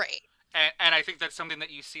 Right. And I think that's something that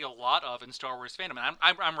you see a lot of in Star Wars fandom. And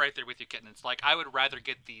I'm right there with you, Kitten. It's like, I would rather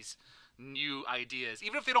get these new ideas.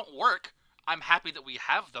 Even if they don't work, I'm happy that we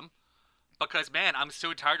have them. Because, man, I'm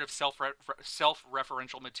so tired of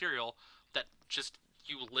self-referential material that just,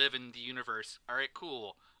 you live in the universe. All right,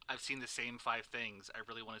 cool. I've seen the same 5 things. I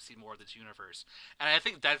really want to see more of this universe. And I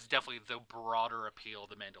think that's definitely the broader appeal of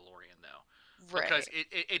The Mandalorian, though. Right. Because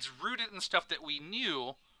it's rooted in stuff that we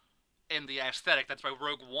knew in the aesthetic. That's why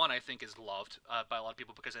Rogue One, I think, is loved by a lot of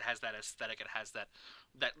people, because it has that aesthetic. It has that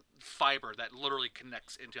fiber that literally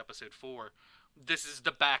connects into Episode 4. This is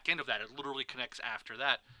the back end of that. It literally connects after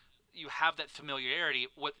that. You have that familiarity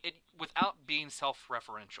with it without being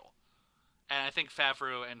self-referential. And I think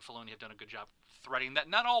Favreau and Filoni have done a good job threading that.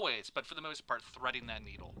 Not always, but for the most part, threading that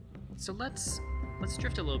needle. So let's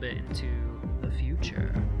drift a little bit into the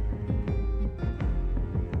future.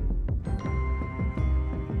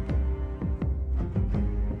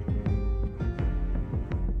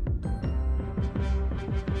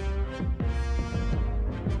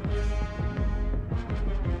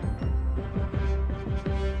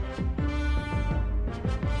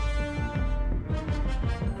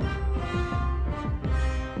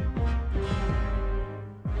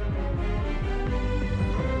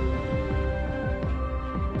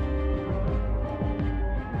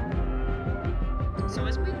 So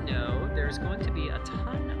as we know, there's going to be a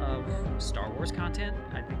ton of Star Wars content.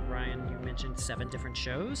 I think, Ryan, you mentioned 7 different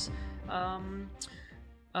shows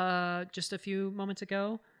just a few moments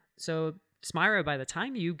ago. So, Smyra, by the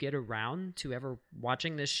time you get around to ever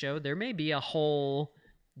watching this show, there may be a whole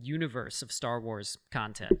universe of Star Wars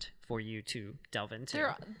content for you to delve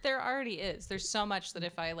into. There already is. There's so much that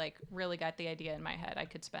if I like really got the idea in my head, I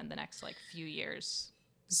could spend the next like few years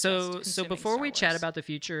So consuming before Star we chat Wars. about the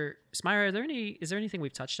future, Smyra, is there anything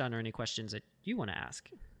we've touched on or any questions that you want to ask?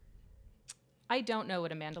 I don't know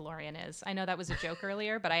what a Mandalorian is. I know that was a joke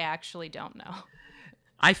earlier, but I actually don't know.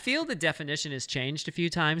 I feel the definition has changed a few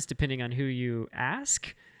times depending on who you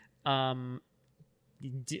ask. I'm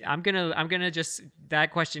gonna just,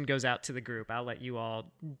 that question goes out to the group. I'll let you all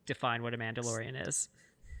define what a Mandalorian is.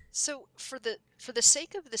 So for the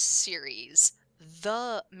sake of the series,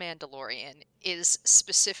 the Mandalorian is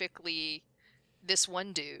specifically this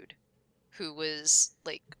one dude who was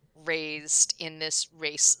like raised in this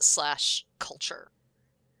race slash culture.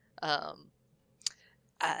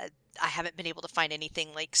 I haven't been able to find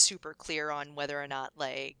anything like super clear on whether or not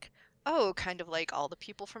like, oh, kind of like all the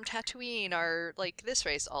people from Tatooine are like this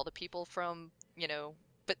race, all the people from,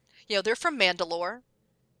 but they're from Mandalore.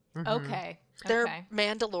 Mhm. Okay. They're Okay.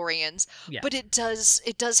 Mandalorians, Yeah. but it does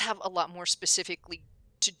have a lot more specifically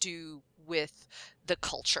to do with the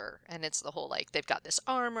culture, and it's the whole like they've got this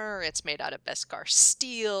armor. It's made out of Beskar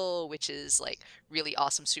steel, which is like really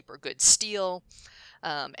awesome, super good steel.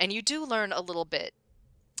 And you do learn a little bit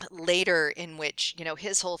later in which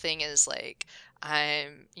his whole thing is like I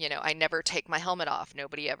never take my helmet off.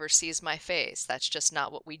 Nobody ever sees my face. That's just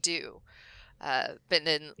not what we do. But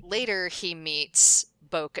then later he meets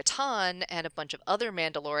Bo-Katan and a bunch of other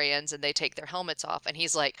Mandalorians, and they take their helmets off, and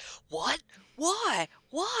he's like, "What? Why?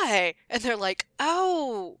 Why?" And they're like,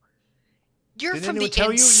 "Oh, you're Didn't from the anyone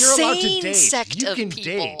tell you you're allowed to insane date? sect You of can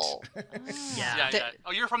people." Yeah. Yeah, They're- yeah.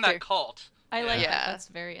 Oh, you're from they're- that cult. I like Yeah. that. That's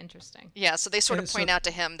very interesting. Yeah, so they sort of And so- point out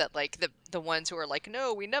to him that like the ones who are like,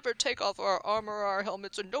 "No, we never take off our armor, our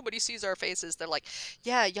helmets, and nobody sees our faces." They're like,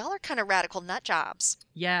 "Yeah, y'all are kind of radical nut jobs."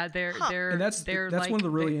 Yeah, they're Huh. they're And that's they're one like, of the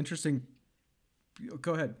really they- interesting.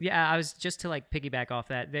 Go ahead. Yeah, I was just to like piggyback off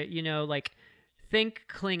that like think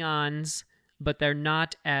Klingons, but they're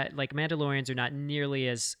not like Mandalorians are not nearly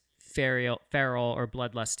as feral or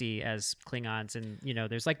bloodlusty as Klingons, and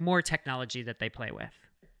there's like more technology that they play with.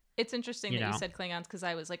 It's interesting You that know. you said Klingons because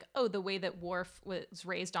I was like, oh, the way that Worf was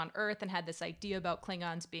raised on Earth and had this idea about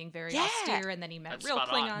Klingons being very Yeah. austere, and then he met That's real spot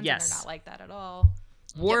on. Klingons, Yes. and they're not like that at all.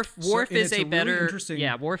 Worf So- and is it's a a really better interesting-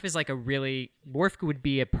 yeah. Worf is like Worf would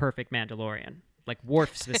be a perfect Mandalorian, like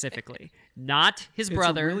Worf specifically, not his It's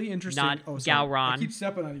brother, a really interesting. not oh, sorry. I Gowron. keep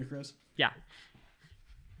stepping on you, Chris. Yeah.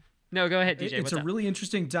 No, go ahead, DJ. It's What's a up? really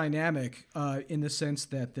interesting dynamic in the sense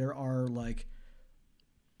that there are like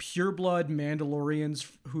pureblood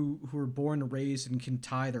Mandalorians who are born and raised and can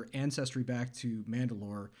tie their ancestry back to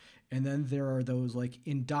Mandalore, and then there are those like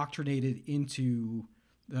indoctrinated into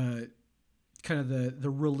kind of the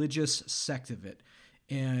religious sect of it.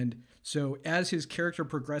 And so as his character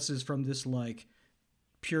progresses from this like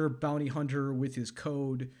pure bounty hunter with his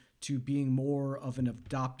code to being more of an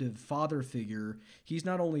adoptive father figure, he's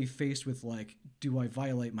not only faced with like, do I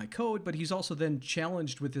violate my code, but he's also then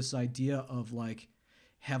challenged with this idea of like,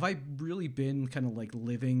 have I really been kind of like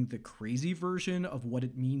living the crazy version of what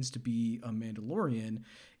it means to be a Mandalorian?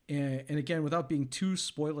 And again, without being too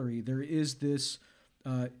spoilery, there is this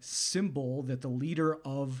symbol that the leader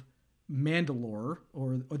of Mandalore,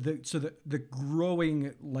 or the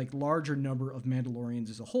growing like larger number of Mandalorians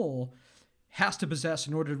as a whole, has to possess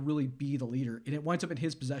in order to really be the leader, and it winds up in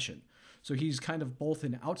his possession. So he's kind of both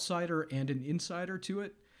an outsider and an insider to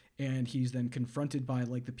it, and he's then confronted by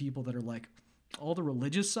like the people that are like, all the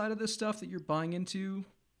religious side of this stuff that you're buying into,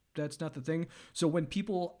 that's not the thing. So when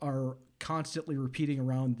people are constantly repeating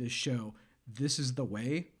around this show, this is the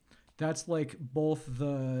way, that's like both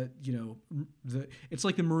it's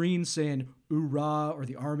like the Marines saying "oorah" or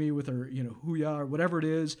the Army with their "hooyah" or whatever it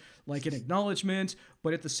is, like an acknowledgement,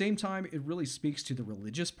 but at the same time it really speaks to the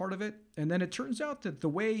religious part of it. And then it turns out that the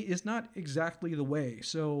way is not exactly the way.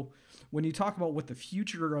 So when you talk about what the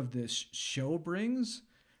future of this show brings,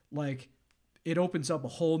 like it opens up a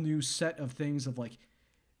whole new set of things of like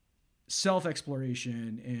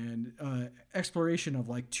self-exploration and exploration of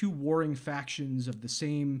like two warring factions of the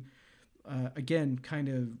same again, kind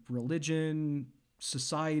of religion,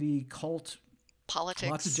 society, cult, Politics.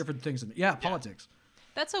 lots of different things. Yeah, politics.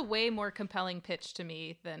 That's a way more compelling pitch to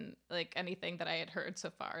me than like anything that I had heard so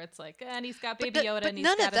far. It's like, and he's got Baby Yoda, but and he's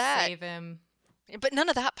none of got to that- save him. But none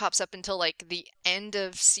of that pops up until like the end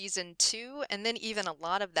of season 2, and then even a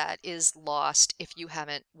lot of that is lost if you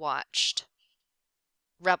haven't watched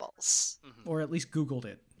Rebels. Or at least Googled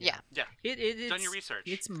it. Yeah. Yeah. It's Done your research.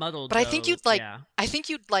 It's muddled. But I think though. you'd like Yeah. I think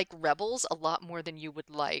you'd like Rebels a lot more than you would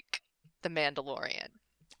like The Mandalorian.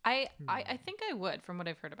 I think I would from what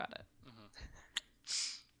I've heard about it.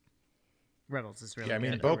 Rebels is really Yeah, I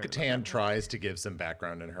mean, good. Bo-Katan tries to give some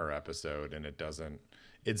background in her episode, and it doesn't.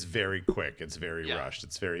 It's very quick. It's very rushed.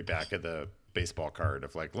 It's very back of the baseball card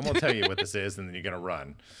of like, let me tell you what this is, and then you're gonna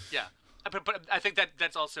run. Yeah, but I think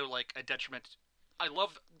that's also like a detriment. I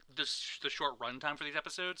love the short runtime for these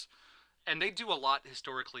episodes, and they do a lot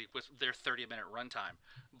historically with their 30-minute runtime.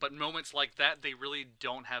 But moments like that, they really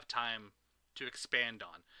don't have time to expand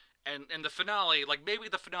on. And the finale, like maybe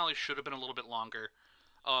the finale should have been a little bit longer.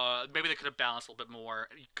 Maybe they could have balanced a little bit more.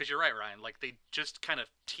 Because you're right, Ryan. Like they just kind of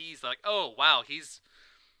tease, like, oh wow,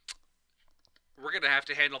 we're gonna have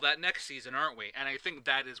to handle that next season, aren't we? And I think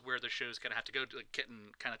that is where the show's gonna have to go. Like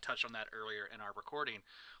Kitten kind of touched on that earlier in our recording.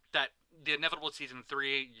 That the inevitable season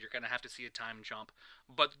 3, you're gonna have to see a time jump.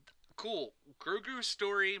 But cool, Grogu's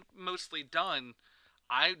story mostly done.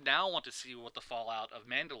 I now want to see what the fallout of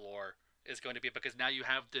Mandalore is going to be, because now you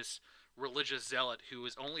have this religious zealot who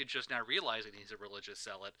is only just now realizing he's a religious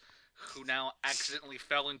zealot, who now accidentally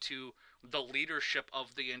fell into the leadership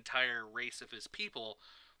of the entire race of his people.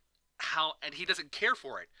 And he doesn't care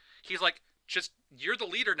for it. He's like, just, you're the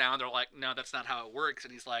leader now. And they're like, no, that's not how it works.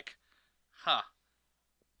 And he's like, huh,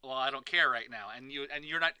 well, I don't care right now. And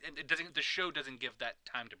you're not, and it doesn't, the show doesn't give that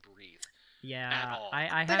time to breathe. Yeah, at all.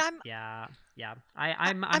 I But have. I'm- yeah.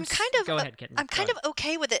 I'm kind of Go ahead, Kitten. I'm Go kind ahead. of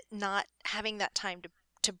okay with it not having that time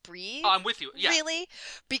to breathe. Oh, I'm with you. Yeah. Really,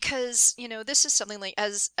 because this is something like,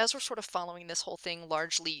 as we're sort of following this whole thing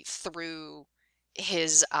largely through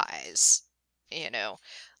his eyes,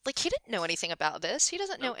 like he didn't know anything about this. He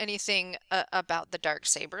doesn't know Nope. anything about the dark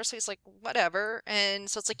saber, so he's like, whatever. And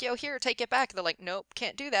so it's like, yo, here, take it back. They're like, nope,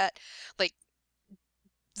 can't do that. Like,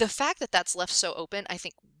 the fact that that's left so open, I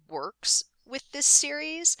think works with this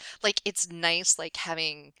series. Like, it's nice, like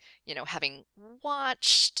having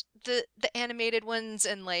watched the animated ones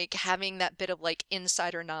and like having that bit of like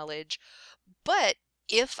insider knowledge. But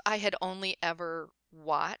if I had only ever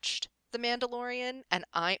watched The Mandalorian and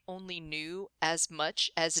I only knew as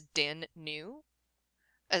much as Din knew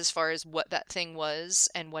as far as what that thing was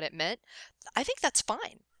and what it meant, I think that's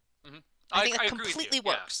fine. I think that agree with you. completely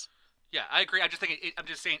Yeah. works. Yeah, I agree. I just think I'm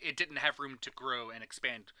just saying it didn't have room to grow and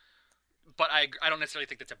expand. But I don't necessarily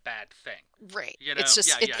think that's a bad thing. Right. You It's know?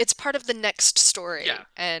 just Yeah, yeah. it's part of the next story. Yeah.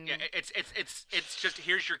 And Yeah, it's just,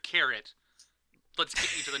 here's your carrot. Let's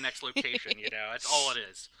get you to the next location. That's all it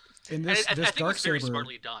is. In And this I this think dark it's very saber,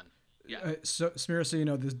 smartly done. Yeah. so Samira,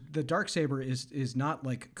 so the dark saber is not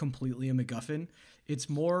like completely a MacGuffin. It's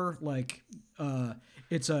more like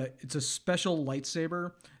it's a special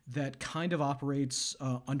lightsaber that kind of operates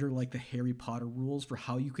under like the Harry Potter rules for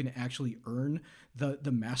how you can actually earn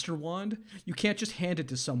the Master Wand. You can't just hand it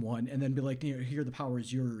to someone and then be like, here, the power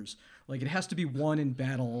is yours. Like, it has to be won in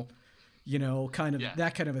battle, kind of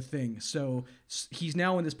that kind of a thing. So he's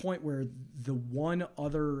now in this point where the one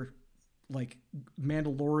other like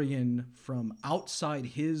Mandalorian from outside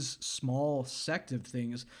his small sect of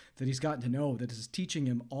things that he's gotten to know, that is teaching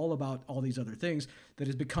him all about all these other things, that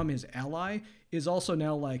has become his ally, is also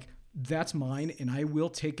now like, that's mine and I will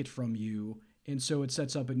take it from you. And so it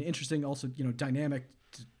sets up an interesting also, dynamic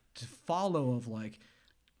to follow of like,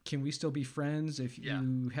 can we still be friends if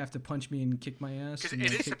you have to punch me and kick my ass? Because and,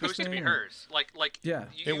 it like, is take this supposed to be thing? hers. Like Yeah.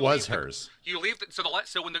 you It was leave hers. You leave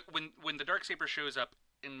so when the Darksaber shows up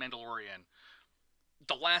in Mandalorian,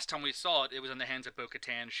 the last time we saw it, it was in the hands of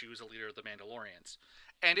Bo-Katan. She was a leader of the Mandalorians,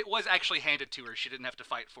 and it was actually handed to her. She didn't have to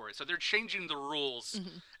fight for it. So they're changing the rules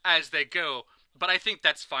as they go. But I think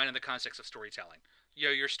that's fine in the context of storytelling.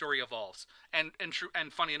 Your story evolves, and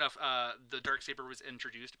funny enough, the Darksaber was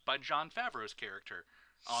introduced by Jon Favreau's character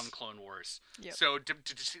on Clone Wars. Yep. So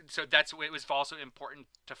so that's it was also important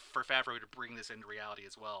for Favreau to bring this into reality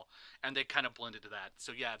as well, and they kind of blended to that.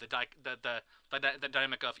 So yeah, the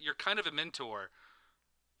dynamic of, you're kind of a mentor,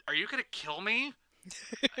 are you gonna kill me,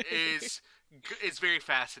 is very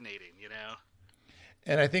fascinating,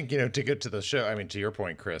 And I think, to get to the show, I mean, to your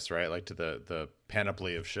point, Chris, right? Like to the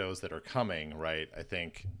panoply of shows that are coming, right? I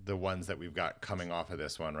think the ones that we've got coming off of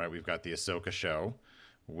this one, right? We've got the Ahsoka show,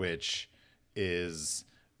 which is,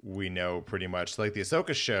 we know pretty much, like the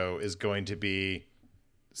Ahsoka show is going to be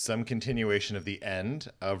some continuation of the end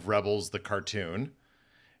of Rebels, the cartoon.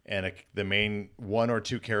 And the main one or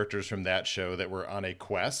two characters from that show that were on a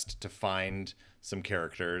quest to find some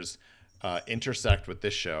characters intersect with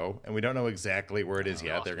this show, and we don't know exactly where it is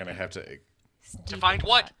yet. They're going to have To find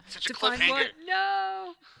what? Such a To find cliffhanger. what?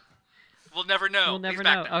 No. We'll never know. We'll never He's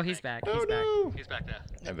back know. now, I Oh, he's think. back. Oh He's back. no! He's back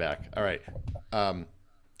now. I'm back. All right.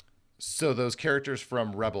 So those characters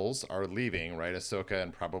from Rebels are leaving, right? Ahsoka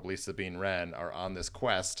and probably Sabine Wren are on this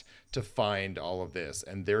quest to find all of this,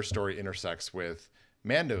 and their story intersects with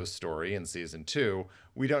Mando's story in season 2,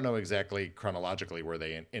 we don't know exactly chronologically where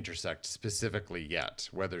they intersect specifically yet,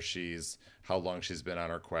 how long she's been on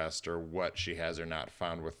her quest or what she has or not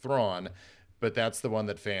found with Thrawn. But that's the one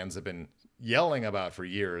that fans have been yelling about for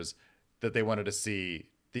years, that they wanted to see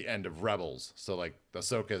the end of Rebels. So like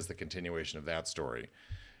Ahsoka is the continuation of that story.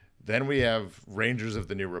 Then we have Rangers of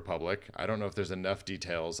the New Republic. I don't know if there's enough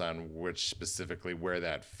details on which specifically where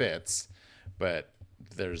that fits, but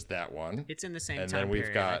there's that one. It's in the same and time then we've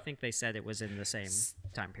period. got I think they said it was in the same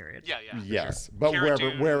time period. Yeah. Yes, Sure. but Cara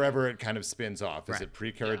Dune. wherever it kind of spins off. Is Right. it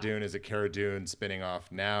pre-Cara Dune? Is it Cara Dune spinning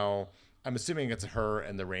off now? I'm assuming it's her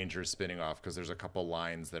and the Rangers spinning off, because there's a couple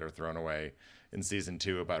lines that are thrown away in season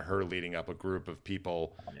 2 about her leading up a group of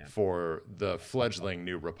people for the fledgling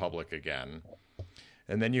New Republic again.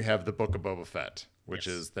 And then you have the Book of Boba Fett, which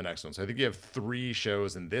is the next one. So I think you have 3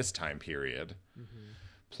 shows in this time period.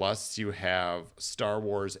 Plus you have Star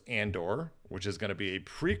Wars Andor, which is going to be a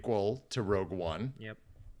prequel to Rogue One. Yep.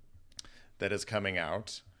 That is coming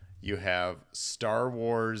out. You have Star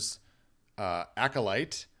Wars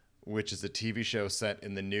Acolyte, which is a TV show set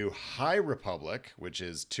in the new High Republic, which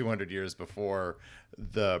is 200 years before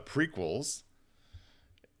the prequels.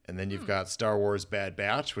 And then you've got Star Wars Bad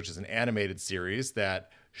Batch, which is an animated series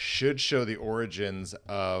that should show the origins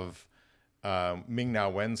of Ming-Na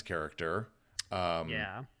Wen's character.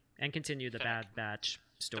 And continue the Bad Batch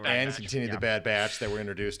story. And continue the Bad Batch that were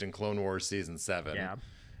introduced in Clone Wars Season 7. Yeah.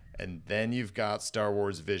 And then you've got Star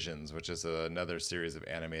Wars Visions, which is another series of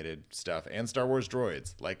animated stuff, and Star Wars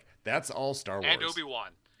Droids. Like, that's all Star Wars. And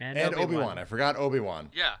Obi-Wan. And Obi-Wan. I forgot Obi-Wan.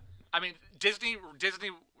 Yeah. I mean, Disney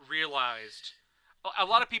realized... A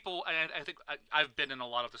lot of people, and I think I've been in a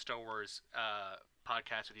lot of the Star Wars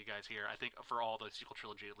podcasts with you guys here, I think for all the sequel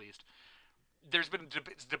trilogy at least, there's been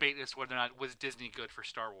debate as to whether or not was Disney good for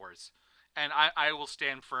Star Wars. And I will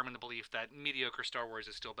stand firm in the belief that mediocre Star Wars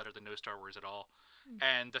is still better than no Star Wars at all.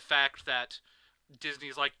 And the fact that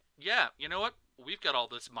Disney's like, yeah, you know what? We've got all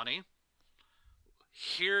this money.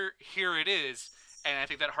 Here it is. And I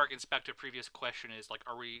think that harkens back to a previous question is like,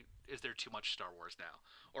 is there too much Star Wars now?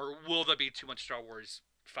 Or will there be too much Star Wars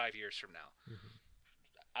 5 years from now?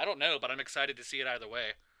 I don't know, but I'm excited to see it either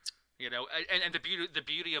way. You know, and the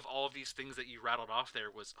beauty of all of these things that you rattled off there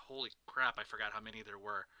was, holy crap, I forgot how many there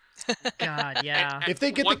were. God, yeah. And If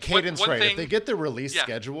they get the cadence right, if they get the release Yeah.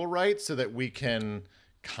 schedule right so that we can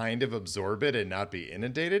kind of absorb it and not be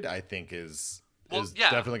inundated, I think is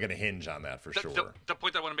definitely going to hinge on that for sure. The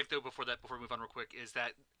point that I want to make, though, before we move on real quick, is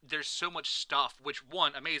that there's so much stuff, which,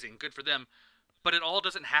 one, amazing, good for them, but it all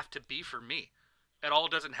doesn't have to be for me. It all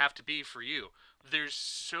doesn't have to be for you. There's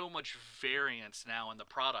so much variance now in the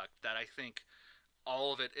product that I think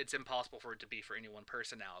all of it, it's impossible for it to be for any one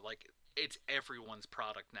person now. Like, it's everyone's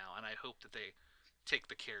product now, and I hope that they take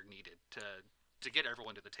the care needed to get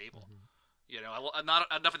everyone to the table. You know, not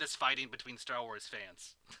enough of this fighting between Star Wars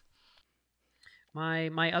fans.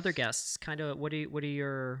 My other guests, kind of, what are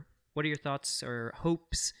your thoughts or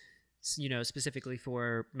hopes, you know, specifically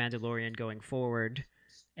for Mandalorian going forward,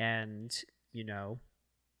 and you know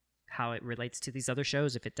how it relates to these other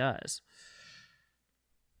shows if it does?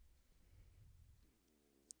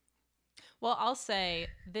 Well, I'll say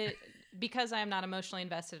that because I am not emotionally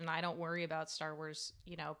invested and I don't worry about Star Wars,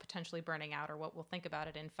 you know, potentially burning out or what we'll think about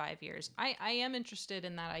it in 5 years, I am interested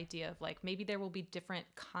in that idea of like maybe there will be different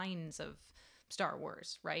kinds of Star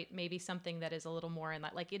Wars, right? Maybe something that is a little more in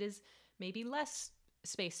that, like it is maybe less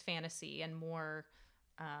space fantasy and more,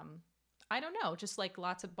 I don't know, just like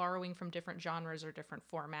lots of borrowing from different genres or different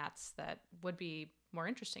formats that would be more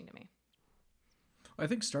interesting to me. I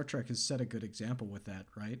think Star Trek has set a good example with that,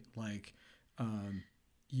 right? Like,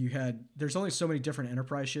 there's only so many different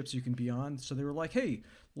Enterprise ships you can be on, so they were like, "Hey,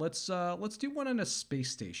 let's do one on a space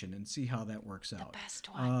station and see how that works out." The best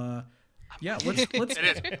one. Yeah, let's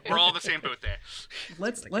It is. We're all in the same boat there.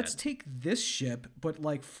 let's take this ship, but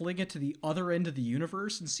like fling it to the other end of the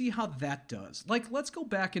universe and see how that does. Like, let's go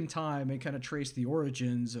back in time and kind of trace the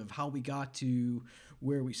origins of how we got to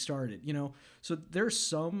where we started. You know, so there's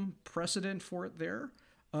some precedent for it there.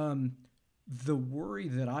 The worry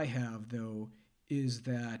that I have though is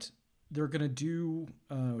that they're gonna do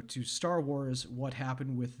to Star Wars what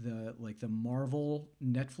happened with the Marvel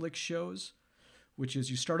Netflix shows, which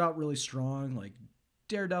is you start out really strong, like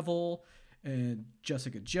Daredevil and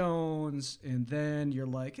Jessica Jones, and then you're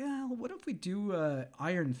like, what if we do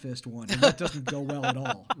Iron Fist one? And that doesn't go well at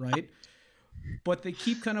all, right? But they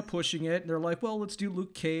keep kind of pushing it, and they're like, well, let's do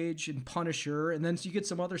Luke Cage and Punisher, and then you get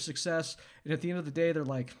some other success, and at the end of the day, they're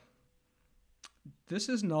like, this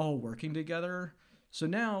isn't all working together. So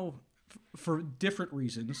now, for different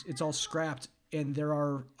reasons, it's all scrapped and there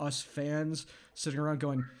are us fans sitting around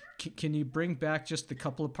going, can you bring back just the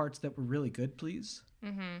couple of parts that were really good, please?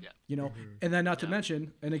 Mm-hmm. Yeah. You know, and then not to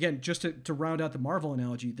mention, and again, just to round out the Marvel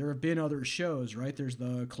analogy, there have been other shows, right? There's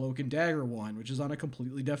the Cloak and Dagger one, which is on a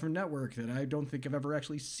completely different network that I don't think I've ever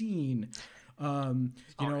actually seen. You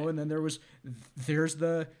know, and then there's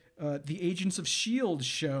the Agents of S.H.I.E.L.D.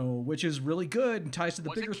 show, which is really good and ties to the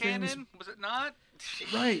Was bigger it canon? things. Was it not?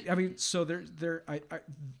 Right. I mean, so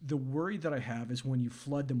the worry that I have is when you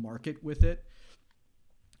flood the market with it,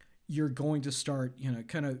 you're going to start, you know,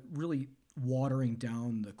 kind of really watering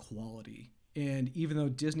down the quality. And even though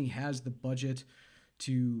Disney has the budget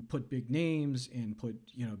to put big names and put,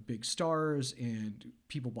 you know, big stars and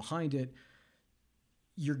people behind it,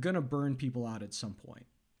 you're going to burn people out at some point.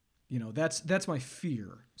 You know, that's my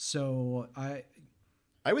fear. So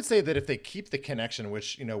I would say that if they keep the connection,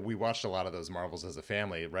 which, you know, we watched a lot of those Marvels as a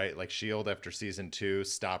family, right? Like S.H.I.E.L.D. after season 2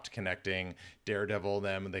 stopped connecting, Daredevil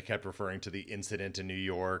them, and they kept referring to the incident in New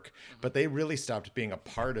York, but they really stopped being a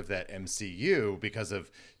part of that MCU because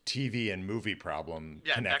of TV and movie problem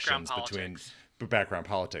connections between background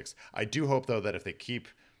politics. I do hope, though, that if they keep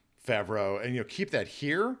Favreau and, you know, keep that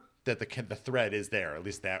here, that the thread is there, at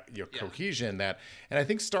least that, you know, cohesion, that, and I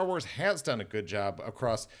think Star Wars has done a good job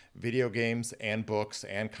across video games and books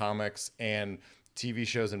and comics and TV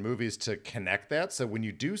shows and movies to connect that. So when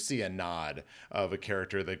you do see a nod of a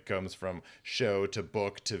character that comes from show to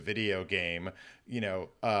book to video game, you know,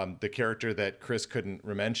 the character that Chris couldn't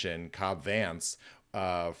mention, Cobb Vanth,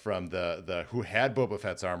 from the who had Boba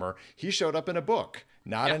Fett's armor, he showed up in a book,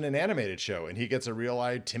 not in an animated show, and he gets a real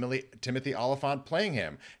live Timothy Olyphant playing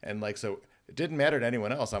him, and like, so it didn't matter to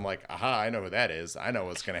anyone else. I'm like, aha, I know who that is. I know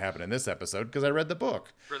what's going to happen in this episode because I read the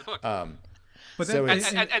book. But so and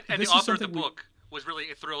the author of the book was really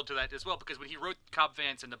thrilled to that as well, because when he wrote Cobb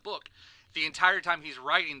Vanth in the book, the entire time he's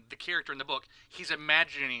writing the character in the book, he's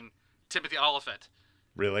imagining Timothy Olyphant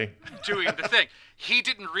really doing the thing. He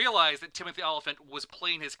didn't realize that Timothy Olyphant was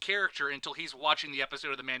playing his character until he's watching the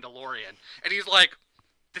episode of The Mandalorian, and he's like,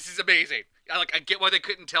 "This is amazing." I get why they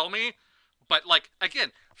couldn't tell me, but like,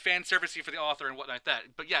 again, fan servicey for the author and whatnot like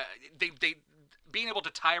that. But yeah, they being able to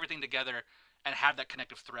tie everything together and have that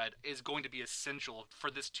connective thread is going to be essential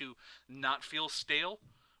for this to not feel stale.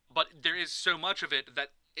 But there is so much of it that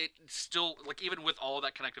it still, like, even with all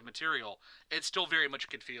that connective material, it still very much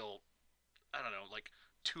could feel, I don't know, like,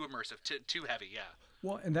 too immersive, too heavy, yeah.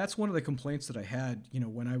 Well, and that's one of the complaints that I had, you know,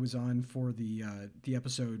 when I was on for the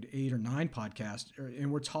episode 8 or 9 podcast,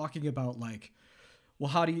 and we're talking about, like, well,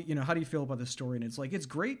 how do you feel about this story? And it's like, it's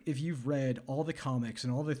great if you've read all the comics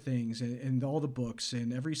and all the things and all the books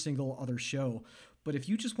and every single other show, but if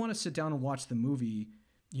you just want to sit down and watch the movie,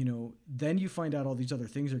 you know, then you find out all these other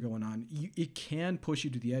things are going on. It can push you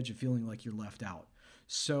to the edge of feeling like you're left out.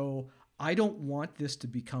 So I don't want this to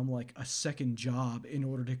become like a second job in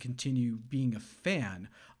order to continue being a fan.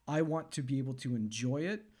 I want to be able to enjoy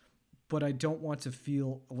it, but I don't want to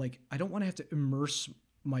feel like I don't want to have to immerse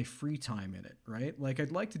my free time in it, right? Like,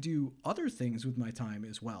 I'd like to do other things with my time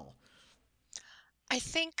as well. I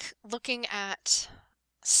think looking at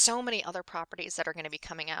so many other properties that are going to be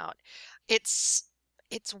coming out, it's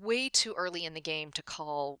way too early in the game to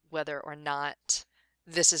call whether or not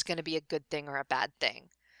this is going to be a good thing or a bad thing,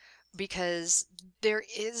 because there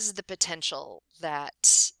is the potential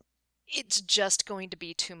that it's just going to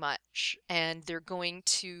be too much, and they're going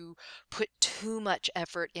to put too much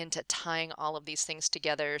effort into tying all of these things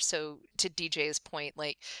together. So to DJ's point,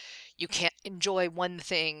 like, you can't enjoy one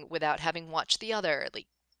thing without having watched the other. Like,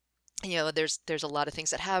 you know, there's a lot of things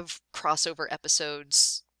that have crossover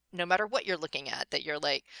episodes, no matter what you're looking at, that you're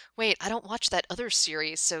like, wait, I don't watch that other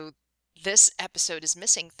series, so this episode is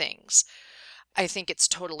missing things. I think it's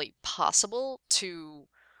totally possible to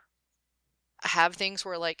have things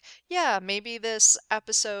where, like, yeah, maybe this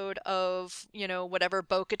episode of, you know, whatever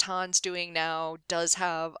Bo-Katan's doing now does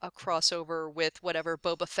have a crossover with whatever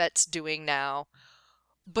Boba Fett's doing now.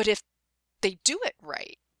 But if they do it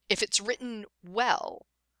right, if it's written well,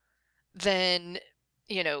 then,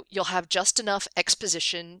 you know, you'll have just enough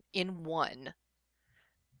exposition in one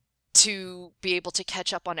to be able to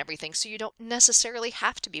catch up on everything, so you don't necessarily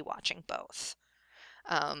have to be watching both.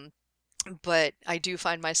 But I do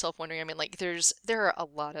find myself wondering, I mean, like, there are a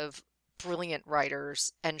lot of brilliant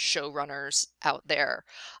writers and showrunners out there.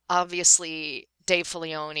 Obviously, Dave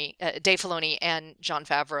Filoni and Jon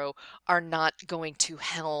Favreau are not going to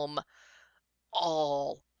helm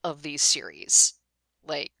all of these series.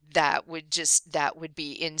 Like, that would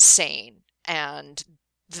be insane, and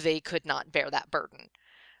they could not bear that burden,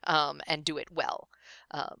 and do it well.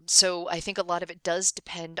 So I think a lot of it does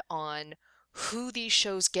depend on who these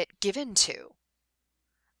shows get given to.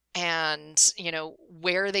 and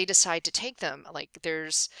where they decide to take them. Like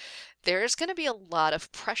there's going to be a lot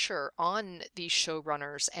of pressure on these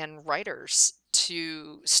showrunners and writers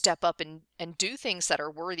to step up and do things that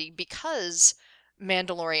are worthy because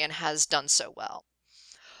Mandalorian has done so well.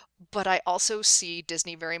 But I also see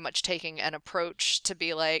Disney very much taking an approach to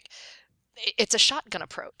be like, it's a shotgun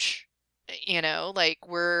approach. Like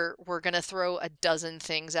we're going to throw a dozen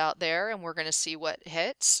things out there and we're going to see what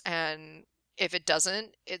hits, and if it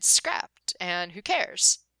doesn't, it's scrapped, and who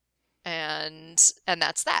cares? And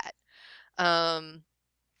that's that.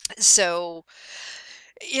 So,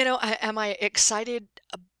 am I excited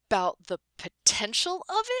about the potential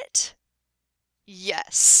of it?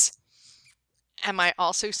 Yes. Am I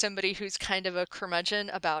also somebody who's kind of a curmudgeon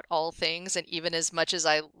about all things? And even as much as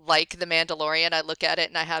I like The Mandalorian, I look at it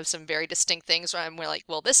and I have some very distinct things where I'm like,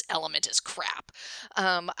 well, this element is crap.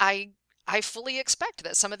 I fully expect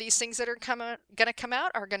that some of these things that are going to come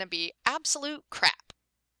out are going to be absolute crap.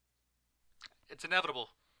 It's inevitable,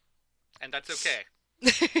 and that's okay.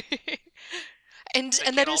 and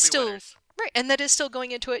that is still winners. Right, and that is still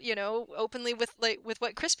going into it, openly with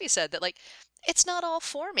what Crispy said, that like it's not all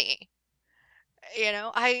for me.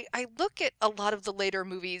 I look at a lot of the later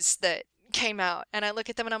movies that came out, and I look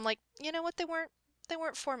at them and I'm like, you know what, they weren't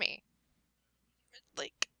for me.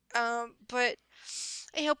 Like, but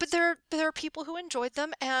there are people who enjoyed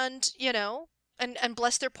them, and and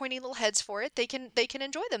bless their pointy little heads for it. They can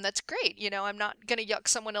enjoy them. That's great. I'm not gonna yuck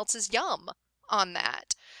someone else's yum on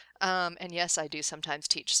that. And yes, I do sometimes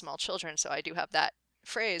teach small children, so I do have that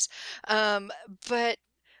phrase. But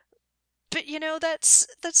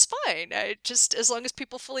that's fine. I just, as long as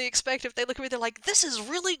people fully expect, if they look at me, they're like, this is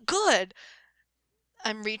really good.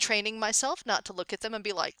 I'm retraining myself not to look at them and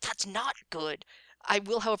be like, that's not good. I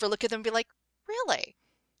will, however, look at them and be like, really?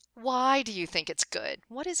 Why do you think it's good?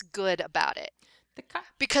 What is good about it?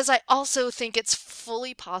 Because I also think it's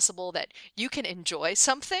fully possible that you can enjoy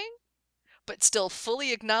something, but still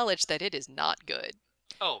fully acknowledge that it is not good.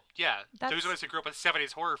 Oh, yeah. Those of us who grew up with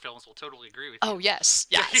 70s horror films will totally agree with you. Oh, yes.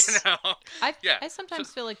 I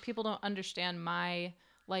sometimes feel like people don't understand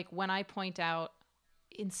when I point out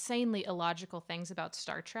insanely illogical things about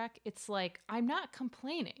Star Trek, it's like, I'm not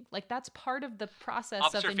complaining. Like, that's part of the process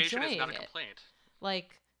of enjoying it. Observation is not a complaint.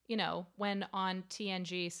 Like, when on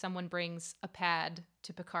TNG someone brings a pad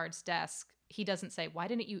to Picard's desk, he doesn't say, why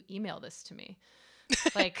didn't you email this to me?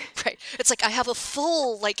 Like, right. It's like, I have a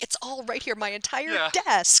full, like, it's all right here. My entire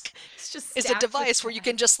desk is a device where you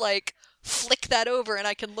can just like flick that over and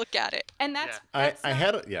I can look at it. And that's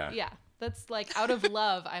that's like out of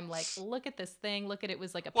love. I'm like, look at this thing. Look at it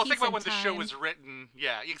was like a piece think about when time. the show was written.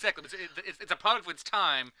 Yeah, exactly. It's a product of its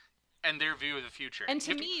time and their view of the future. And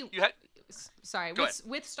to me,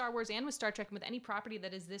 with Star Wars and with Star Trek and with any property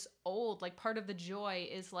that is this old, like part of the joy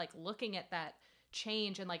is like looking at that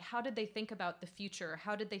change and like, how did they think about the future?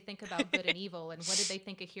 How did they think about good and evil? And what did they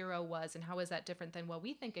think a hero was? And how is that different than what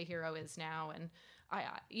we think a hero is now? And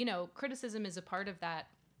criticism is a part of that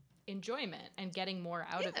enjoyment and getting more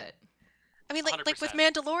out of it. I mean, like with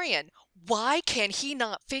Mandalorian, why can he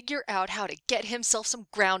not figure out how to get himself some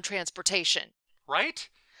ground transportation? Right?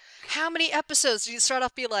 How many episodes do you start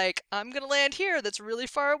off be like, I'm going to land here that's really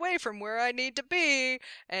far away from where I need to be,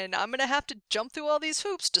 and I'm going to have to jump through all these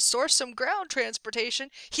hoops to source some ground transportation.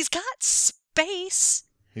 He's got space.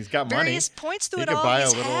 He's got money. Various points through it all.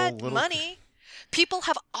 He's had money. People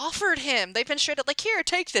have offered him. They've been straight up like, here,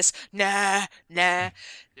 take this. Nah.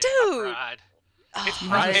 Dude.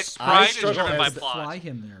 His pride is driven by plot. Fly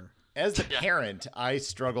him there. As the parent, I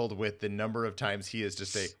struggled with the number of times he is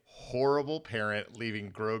just a horrible parent,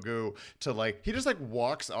 leaving Grogu to like, he just like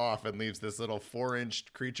walks off and leaves this little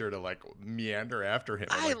 4-inch creature to like meander after him.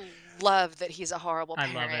 I love that he's a horrible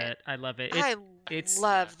parent. I love it. It's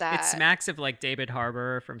love that. It smacks of like David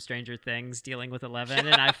Harbour from Stranger Things dealing with Eleven,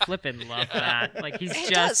 and I flippin' love that. Like he's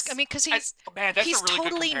it does. I mean, because he's really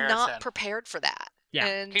totally not prepared for that. Yeah,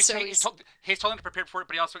 and he's totally prepared for it,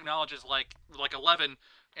 but he also acknowledges like Eleven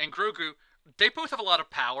and Grogu. They both have a lot of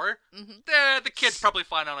power. Mm-hmm. The kid's probably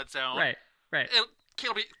fine on its own. Right.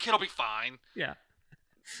 Kid'll be fine. Yeah.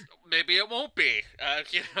 Maybe it won't be.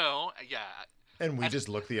 Yeah. And we just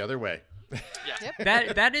look the other way. Yeah.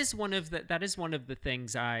 Yep. That is one of the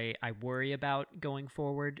things I worry about going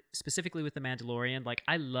forward, specifically with the Mandalorian. Like,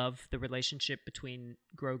 I love the relationship between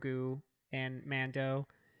Grogu and Mando,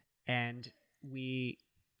 and we,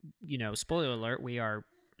 spoiler alert, we are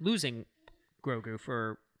losing Grogu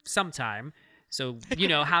for some time. So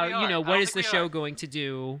what is the show going to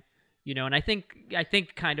do? And I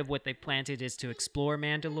think kind of what they planted is to explore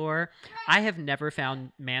Mandalore. I have never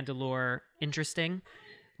found Mandalore interesting.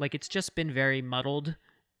 Like, it's just been very muddled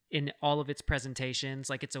in all of its presentations.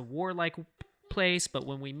 Like, it's a warlike place, but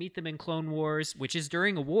when we meet them in Clone Wars, which is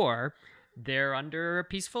during a war, they're under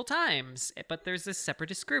peaceful times. But there's this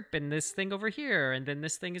separatist group and this thing over here, and then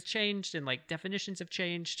this thing has changed, and like definitions have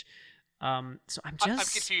changed. So I'm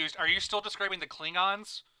confused. Are you still describing the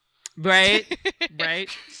Klingons? right, right.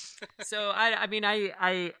 So I mean,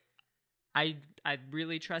 I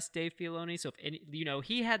really trust Dave Filoni. So if any,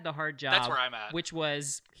 he had the hard job. That's where I'm at. Which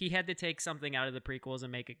was he had to take something out of the prequels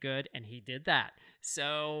and make it good, and he did that.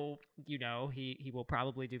 So he will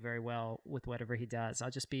probably do very well with whatever he does.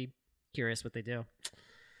 I'll just be curious what they do.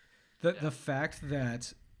 The fact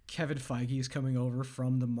that Kevin Feige is coming over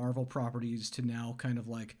from the Marvel properties to now kind of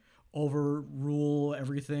like overrule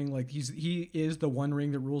everything, like he is the One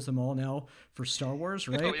Ring that rules them all now for Star Wars,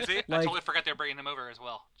 right? Oh, is he? I totally forgot they're bringing him over as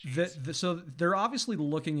well. So they're obviously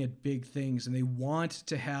looking at big things, and they want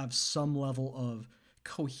to have some level of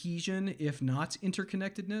cohesion, if not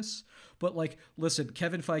interconnectedness. But like, listen,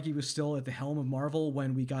 Kevin Feige was still at the helm of Marvel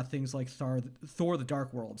when we got things like Thor: The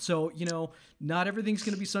Dark World. So not everything's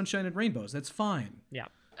going to be sunshine and rainbows. That's fine. Yeah.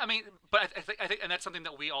 I mean, but I think, and that's something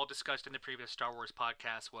that we all discussed in the previous Star Wars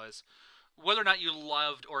podcast, was whether or not you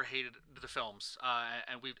loved or hated the films.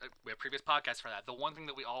 And we have previous podcasts for that. The one thing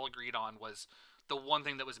that we all agreed on was the one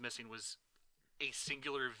thing that was missing was a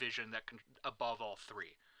singular vision that above all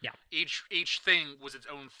three. Yeah. Each thing was its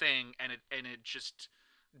own thing, and it just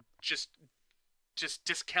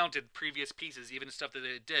discounted previous pieces, even stuff that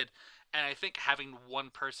it did. And I think having one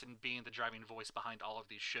person being the driving voice behind all of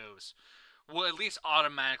these shows will at least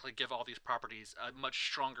automatically give all these properties a much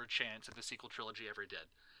stronger chance than the sequel trilogy ever did.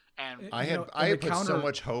 And I had put so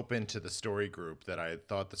much hope into the story group that I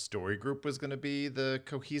thought the story group was going to be the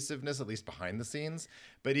cohesiveness, at least behind the scenes.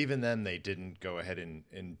 But even then, they didn't go ahead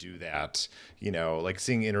and do that. Like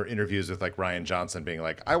seeing interviews with like Rian Johnson being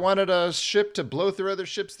like, I wanted a ship to blow through other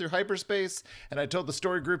ships through hyperspace, and I told the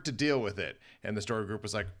story group to deal with it. And the story group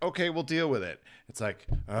was like, okay, we'll deal with it. It's like,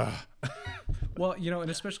 ugh. Well,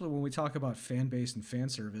 and especially when we talk about fan base and fan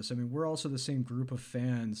service, I mean, we're also the same group of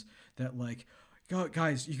fans that like,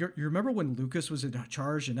 guys, you remember when Lucas was in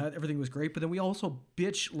charge and everything was great, but then we also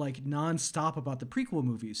bitch like nonstop about the prequel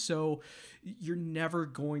movies. So you're never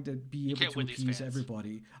going to be able to appease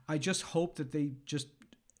everybody. I just hope that they just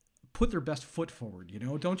put their best foot forward,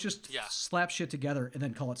 Don't just slap shit together and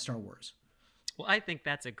then call it Star Wars. Well, I think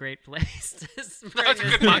that's a great place to That's a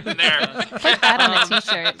good button there. Put that on a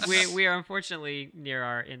t-shirt. We are unfortunately near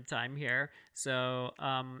our end time here. So,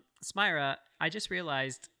 Smyra, I just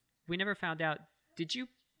realized we never found out. Did you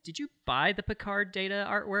buy the Picard data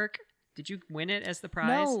artwork? Did you win it as the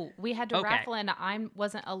prize? No, we had to raffle, and I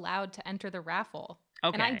wasn't allowed to enter the raffle.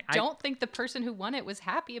 Okay, and I don't think the person who won it was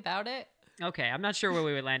happy about it. Okay, I'm not sure where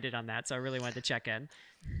we landed on that, so I really wanted to check in.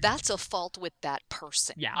 That's a fault with that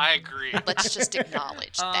person. Yeah, I agree. Let's just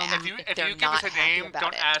acknowledge that. If you give us a name,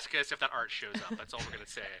 don't ask us if that art shows up. That's all we're going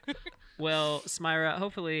to say. Well, Smyra,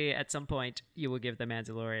 hopefully at some point you will give The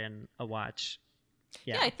Mandalorian a watch.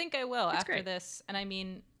 Yeah, I think I will after great. this. And I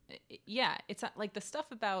mean, yeah, it's like the stuff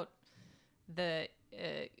about the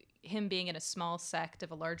him being in a small sect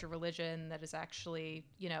of a larger religion that is actually,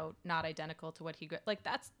 not identical to what he like.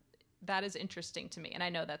 That is interesting to me. And I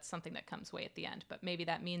know that's something that comes way at the end, but maybe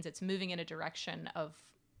that means it's moving in a direction of,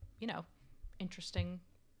 interesting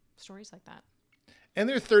stories like that. And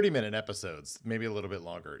they're 30-minute episodes, maybe a little bit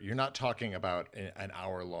longer. You're not talking about an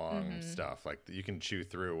hour-long stuff. Like, you can chew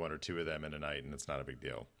through one or two of them in a night, and it's not a big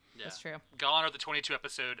deal. Yeah. That's true. Gone are the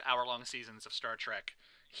 22-episode, hour-long seasons of Star Trek.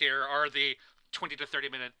 Here are the 20 to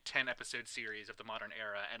 30-minute, 10-episode series of the modern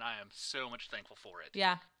era, and I am so much thankful for it.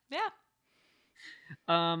 Yeah. Yeah.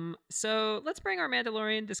 So let's bring our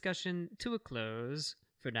Mandalorian discussion to a close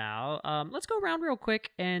for now. Let's go around real quick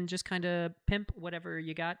and just kind of pimp whatever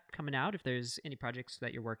you got coming out. If there's any projects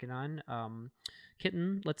that you're working on,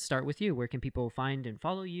 Kitten, let's start with you. Where can people find and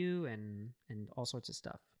follow you and all sorts of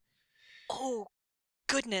stuff? Oh,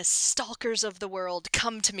 goodness, stalkers of the world,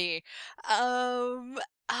 come to me. I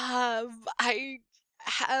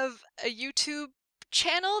have a YouTube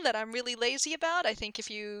channel that I'm really lazy about. I think if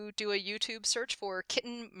you do a YouTube search for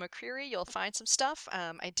Kitten McCreary, you'll find some stuff.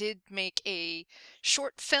 I did make a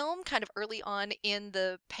short film kind of early on in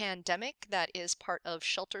the pandemic that is part of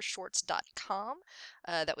sheltershorts.com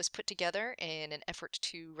that was put together in an effort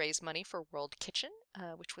to raise money for World Kitchen,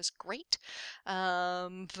 which was great.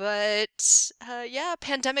 But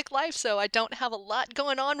pandemic life, so I don't have a lot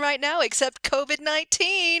going on right now except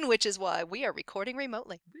COVID-19, which is why we are recording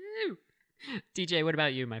remotely. Woo! DJ, what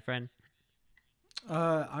about you, my friend?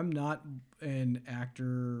 I'm not an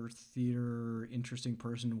actor, theater, interesting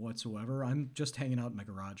person whatsoever. I'm just hanging out in my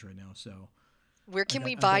garage right now. So, Where can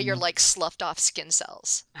we I've buy got your no- like sloughed off skin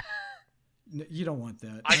cells? You don't want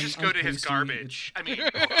that. I just go to his pasty. garbage. I mean,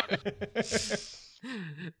 hold on.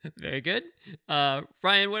 Very good.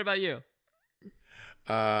 Ryan, what about you?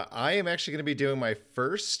 I am actually going to be doing my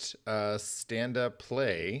first stand-up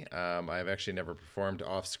play. I've actually never performed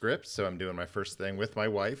off script, so I'm doing my first thing with my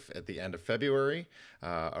wife at the end of February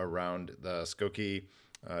around the Skokie,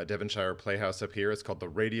 Devonshire Playhouse up here. It's called the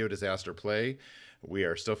Radio Disaster Play. We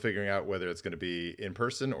are still figuring out whether it's going to be in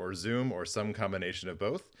person or Zoom or some combination of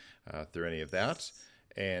both through any of that.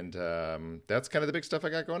 And that's kind of the big stuff I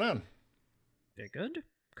got going on. Very good.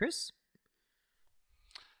 Chris?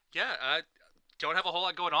 Yeah, don't have a whole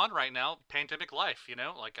lot going on right now. Pandemic life,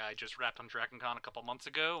 Like I just wrapped on DragonCon a couple months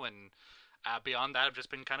ago, and beyond that, I've just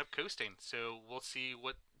been kind of coasting. So we'll see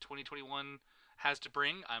what 2021 has to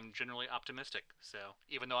bring. I'm generally optimistic. So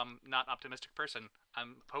even though I'm not an optimistic person,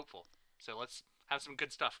 I'm hopeful. So let's have some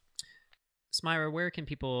good stuff. Smyra, where can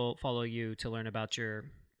people follow you to learn about your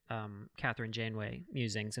Catherine Janeway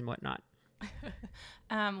musings and whatnot?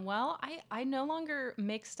 Well, I no longer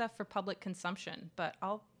make stuff for public consumption, but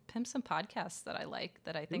I'll pimp some podcasts that I like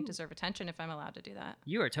that I think deserve attention if I'm allowed to do that.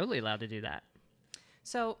 You are totally allowed to do that.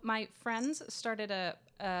 So my friends started a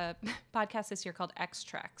podcast this year called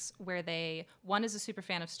X-Treks, where one is a super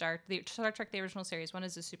fan of Star Trek, the original series, one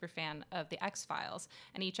is a super fan of the X-Files,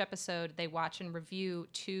 and each episode they watch and review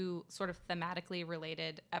 2 sort of thematically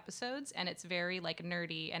related episodes, and it's very like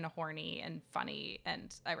nerdy and horny and funny,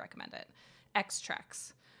 and I recommend it.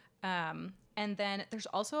 X-Treks. And then there's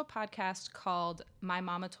also a podcast called My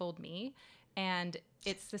Mama Told Me, and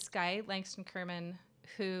it's this guy, Langston Kerman,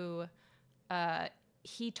 who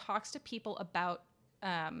he talks to people about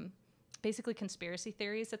basically conspiracy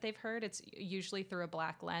theories that they've heard. It's usually through a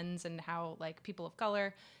Black lens, and how like people of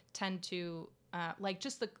color tend to like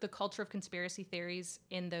just the culture of conspiracy theories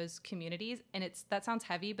in those communities. And that sounds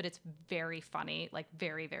heavy, but it's very funny, like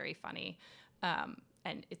very, very funny.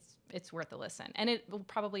 And it's worth a listen. And it will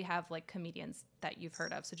probably have like comedians that you've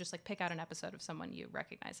heard of. So just like pick out an episode of someone you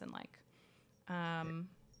recognize and like.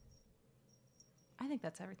 I think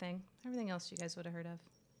that's everything. Everything else you guys would have heard of.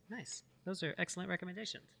 Nice. Those are excellent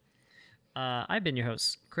recommendations. I've been your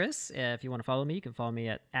host, Chris. If you want to follow me, you can follow me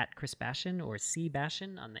at Chris Bashan or C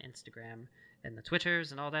Bashan on the Instagram and the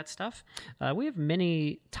Twitters and all that stuff. We have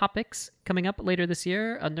many topics coming up later this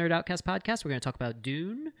year on Nerd Outcast podcast. We're going to talk about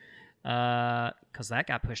Dune, because that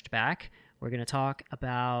got pushed back. We're going to talk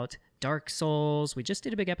about Dark Souls. We just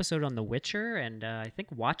did a big episode on The Witcher, and I think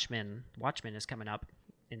Watchmen is coming up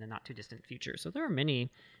in the not too distant future. So there are many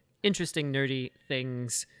interesting nerdy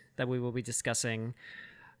things that we will be discussing.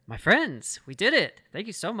 My friends, we did it. Thank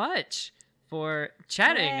you so much for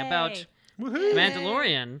chatting about Woohoo!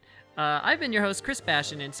 Mandalorian. I've been your host, Chris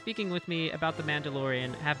Bashan, and speaking with me about The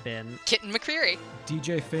Mandalorian have been Kitten McCreary.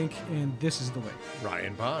 DJ Fink, and this is the way.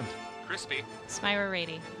 Ryan Bond. Crispy. Smyra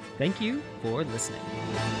Rady. Thank you for listening.